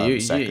 Alfie,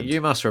 you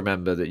must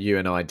remember that you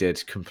and I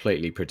did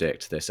completely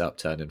predict this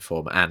upturn in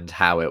form and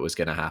how it was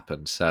going to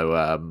happen.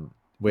 So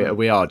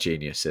we are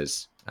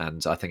geniuses,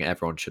 and I think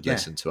everyone should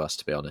listen to us,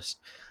 to be honest.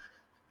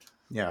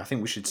 Yeah, I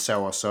think we should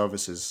sell our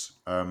services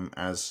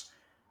as...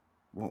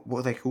 What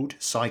are they called?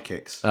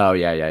 Psychics. Oh,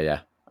 yeah.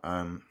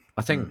 I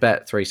think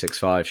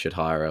Bet365 should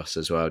hire us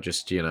as well,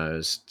 just,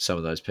 as some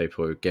of those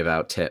people who give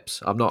out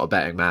tips. I'm not a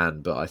betting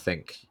man, but I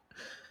think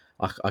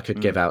I could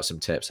give out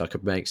some tips. I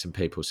could make some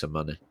people some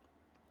money.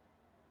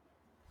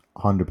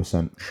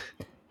 100%.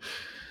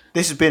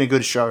 This has been a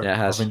good show. Yeah, it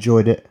has. I've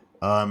enjoyed it.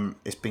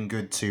 It's been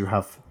good to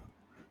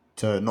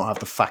not have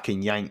the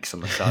fucking Yanks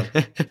on the show.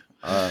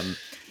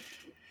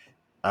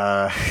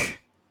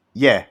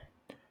 Yeah.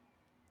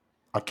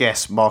 I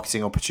guess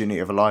marketing opportunity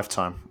of a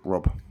lifetime.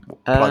 Rob,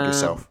 plug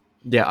yourself.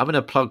 Yeah, I'm going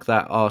to plug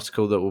that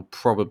article that will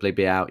probably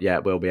be out. Yeah,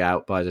 it will be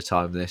out by the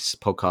time this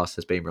podcast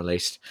has been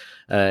released.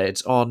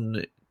 It's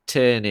on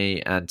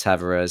Tierney and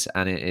Tavares,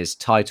 and it is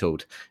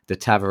titled "The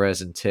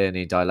Tavares and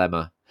Tierney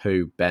Dilemma: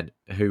 Who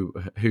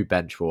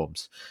bench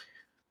warms."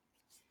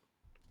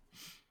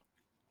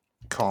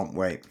 Can't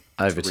wait.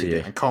 Over to you.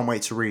 And can't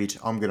wait to read.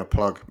 I'm going to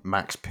plug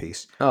Mac's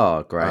piece.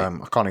 Oh, great.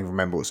 I can't even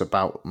remember what it's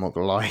about. I'm not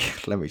going to lie.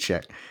 Let me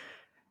check.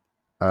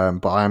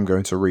 But I am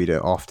going to read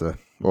it after,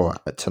 or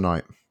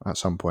tonight at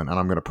some point, and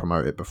I'm going to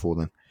promote it before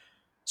then.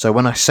 So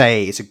when I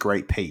say it's a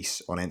great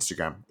piece on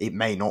Instagram, it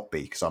may not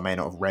be, because I may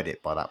not have read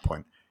it by that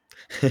point.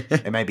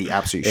 It may be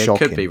absolutely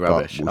shocking. It could be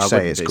rubbish. But we'll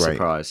say it's great.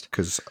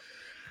 Because,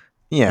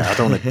 I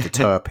don't want to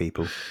deter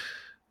people.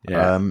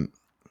 Yeah.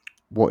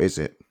 What is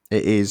it?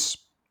 It is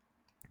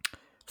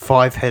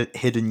 5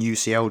 hidden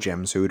UCL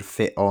gems who would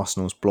fit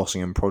Arsenal's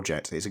Blossoming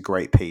project. It's a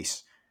great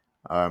piece.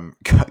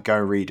 Go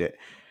read it.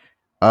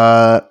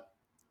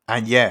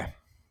 And yeah,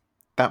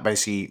 that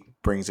basically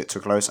brings it to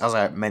a close. As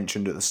I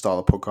mentioned at the start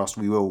of the podcast,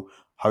 we will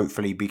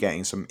hopefully be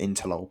getting some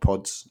interlull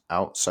pods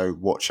out, so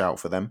watch out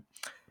for them.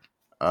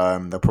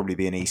 There'll probably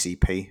be an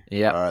ECP.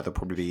 Yeah. There'll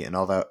probably be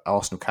another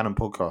Arsenal Canon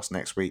podcast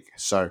next week.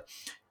 So,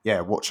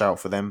 yeah, watch out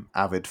for them.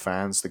 Avid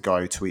fans, the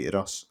guy who tweeted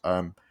us.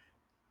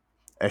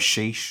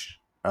 Ashish,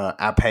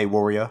 Abhay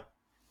Warrior,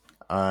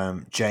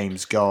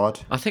 James Gard.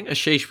 I think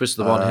Ashish was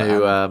the one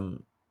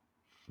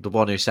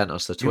who sent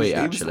us the tweet,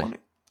 actually.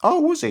 Oh,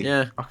 was he?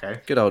 Yeah.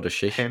 Okay. Good old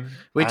Ashish. Him.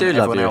 We do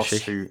love you,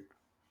 Ashish.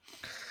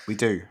 We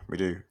do.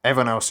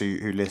 Everyone else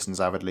who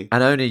listens avidly.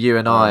 And only you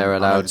and I are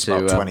allowed to.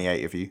 About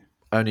 28 of you.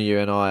 Only you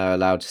and I are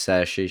allowed to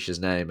say Ashish's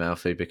name,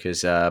 Alfie,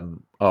 because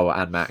and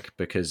Mac,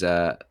 because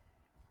Daniel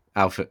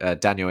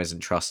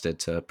isn't trusted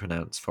to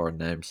pronounce foreign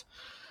names.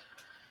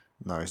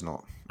 No, he's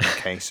not. In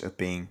case of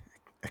being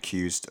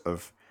accused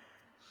of.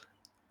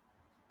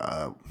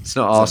 It's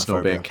not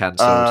Arsenal being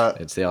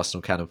cancelled. It's the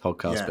Arsenal Canon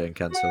podcast being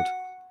cancelled.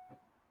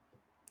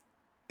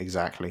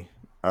 Exactly.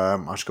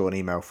 I just got an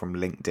email from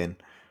LinkedIn.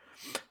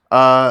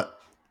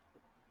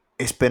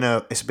 It's been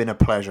a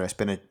pleasure. It's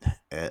been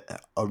a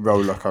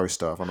roller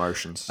coaster of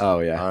emotions. Oh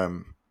yeah.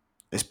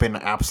 It's been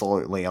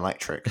absolutely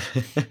electric.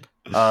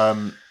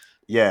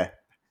 Yeah.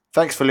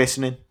 Thanks for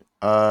listening.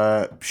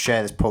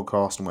 Share this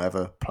podcast on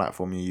whatever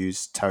platform you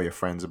use. Tell your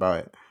friends about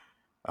it.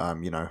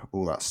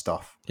 All that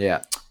stuff.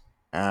 Yeah.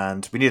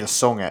 And we need a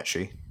song,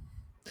 actually.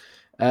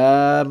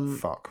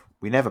 Fuck.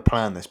 We never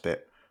planned this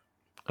bit.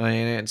 I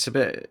mean,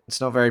 it's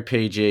not very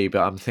PG,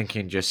 but I'm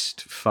thinking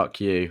just fuck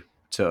you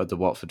to the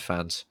Watford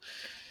fans.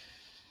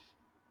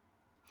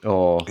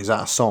 Or is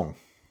that a song?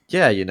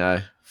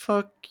 Yeah,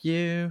 fuck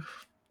you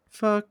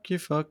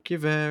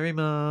very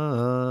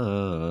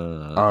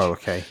much. Oh,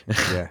 okay.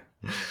 Yeah.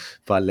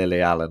 by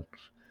Lily Allen.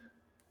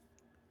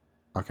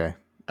 Okay.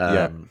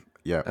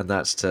 Yeah. And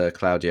that's to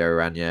Claudio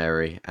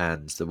Ranieri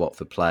and the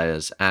Watford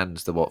players and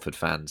the Watford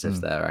fans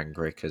if they're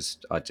angry, because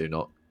I do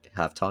not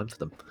have time for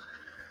them.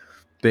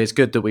 But it's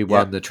good that we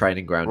won the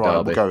training ground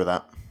derby. We'll go with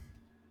that.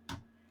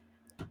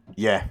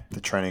 Yeah,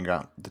 the training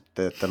ground,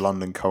 the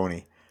London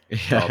Colney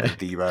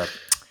derby,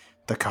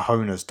 the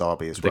Cojones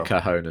derby as well. The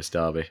Cojones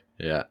derby,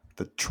 yeah.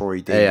 The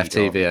Troy Deeney AFTV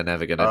derby. are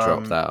never going to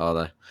drop that, are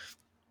they?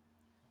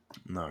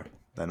 No,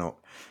 they're not.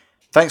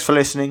 Thanks for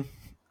listening.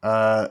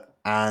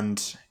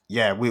 And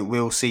yeah,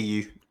 we'll see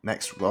you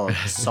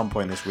some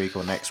point this week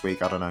or next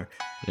week. I don't know.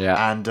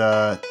 Yeah. And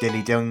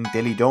dilly dong,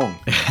 dilly dong.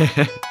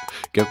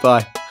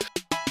 Goodbye.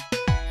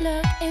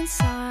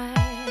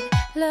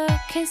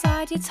 Look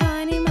inside your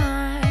tiny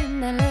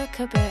mind, then look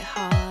a bit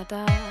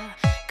harder.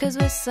 'Cause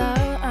we're so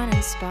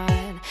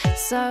uninspired,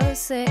 so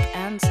sick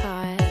and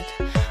tired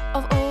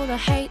of all the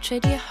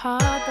hatred you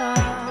harbour.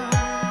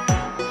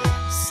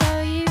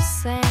 So you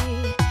say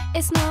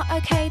it's not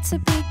okay to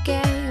be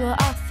gay, well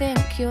I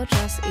think you're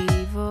just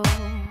evil.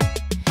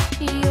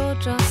 You're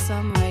just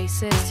some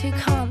racist who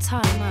can't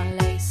tie my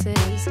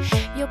laces.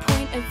 Your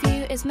point of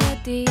view is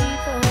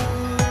medieval.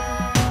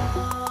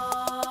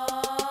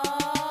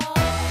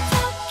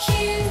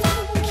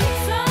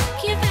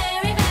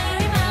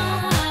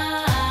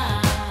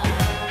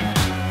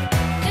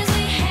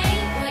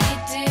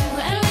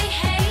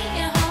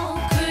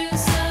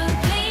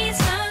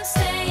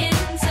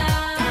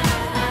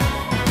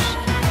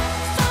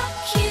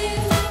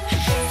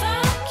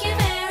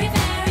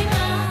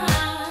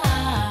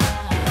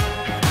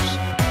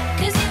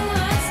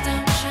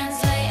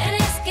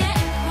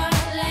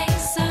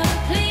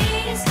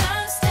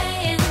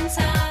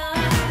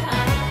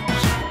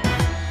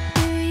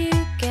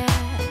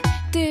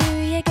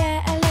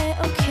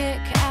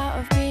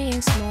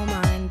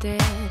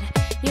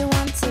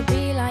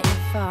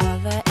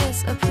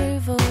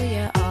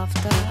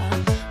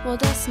 Well,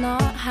 that's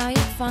not how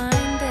you find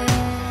it.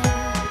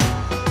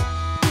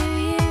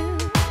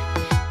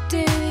 Do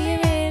you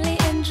really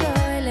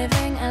enjoy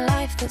living a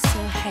life that's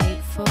so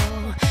hateful?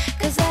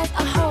 'Cause there's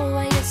a hole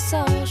where your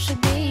soul should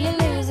be. You're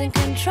losing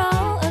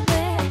control of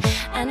it,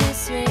 and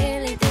it's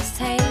really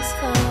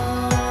distasteful.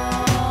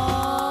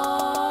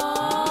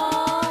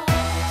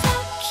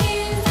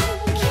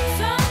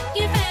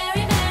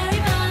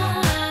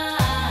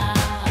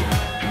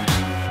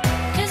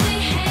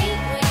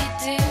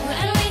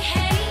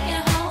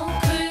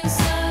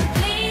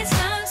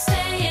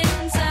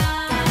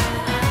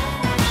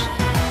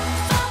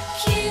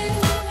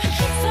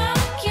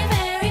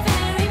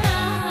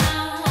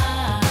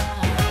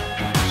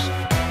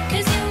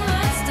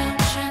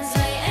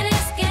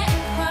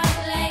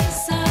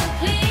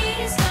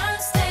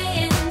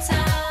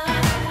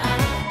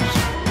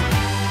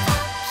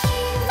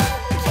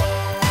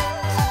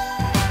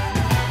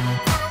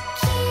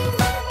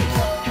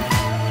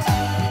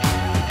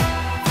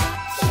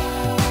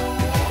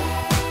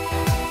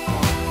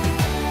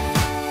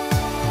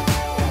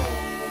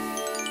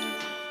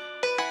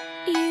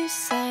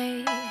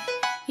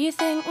 You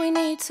think we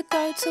need to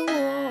go to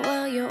war?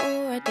 Well, you're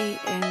already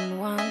in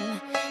one.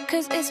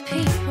 'Cause it's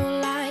people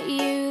like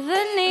you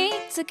that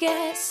need to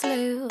get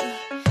slew.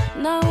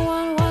 No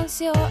one wants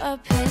your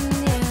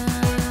opinion.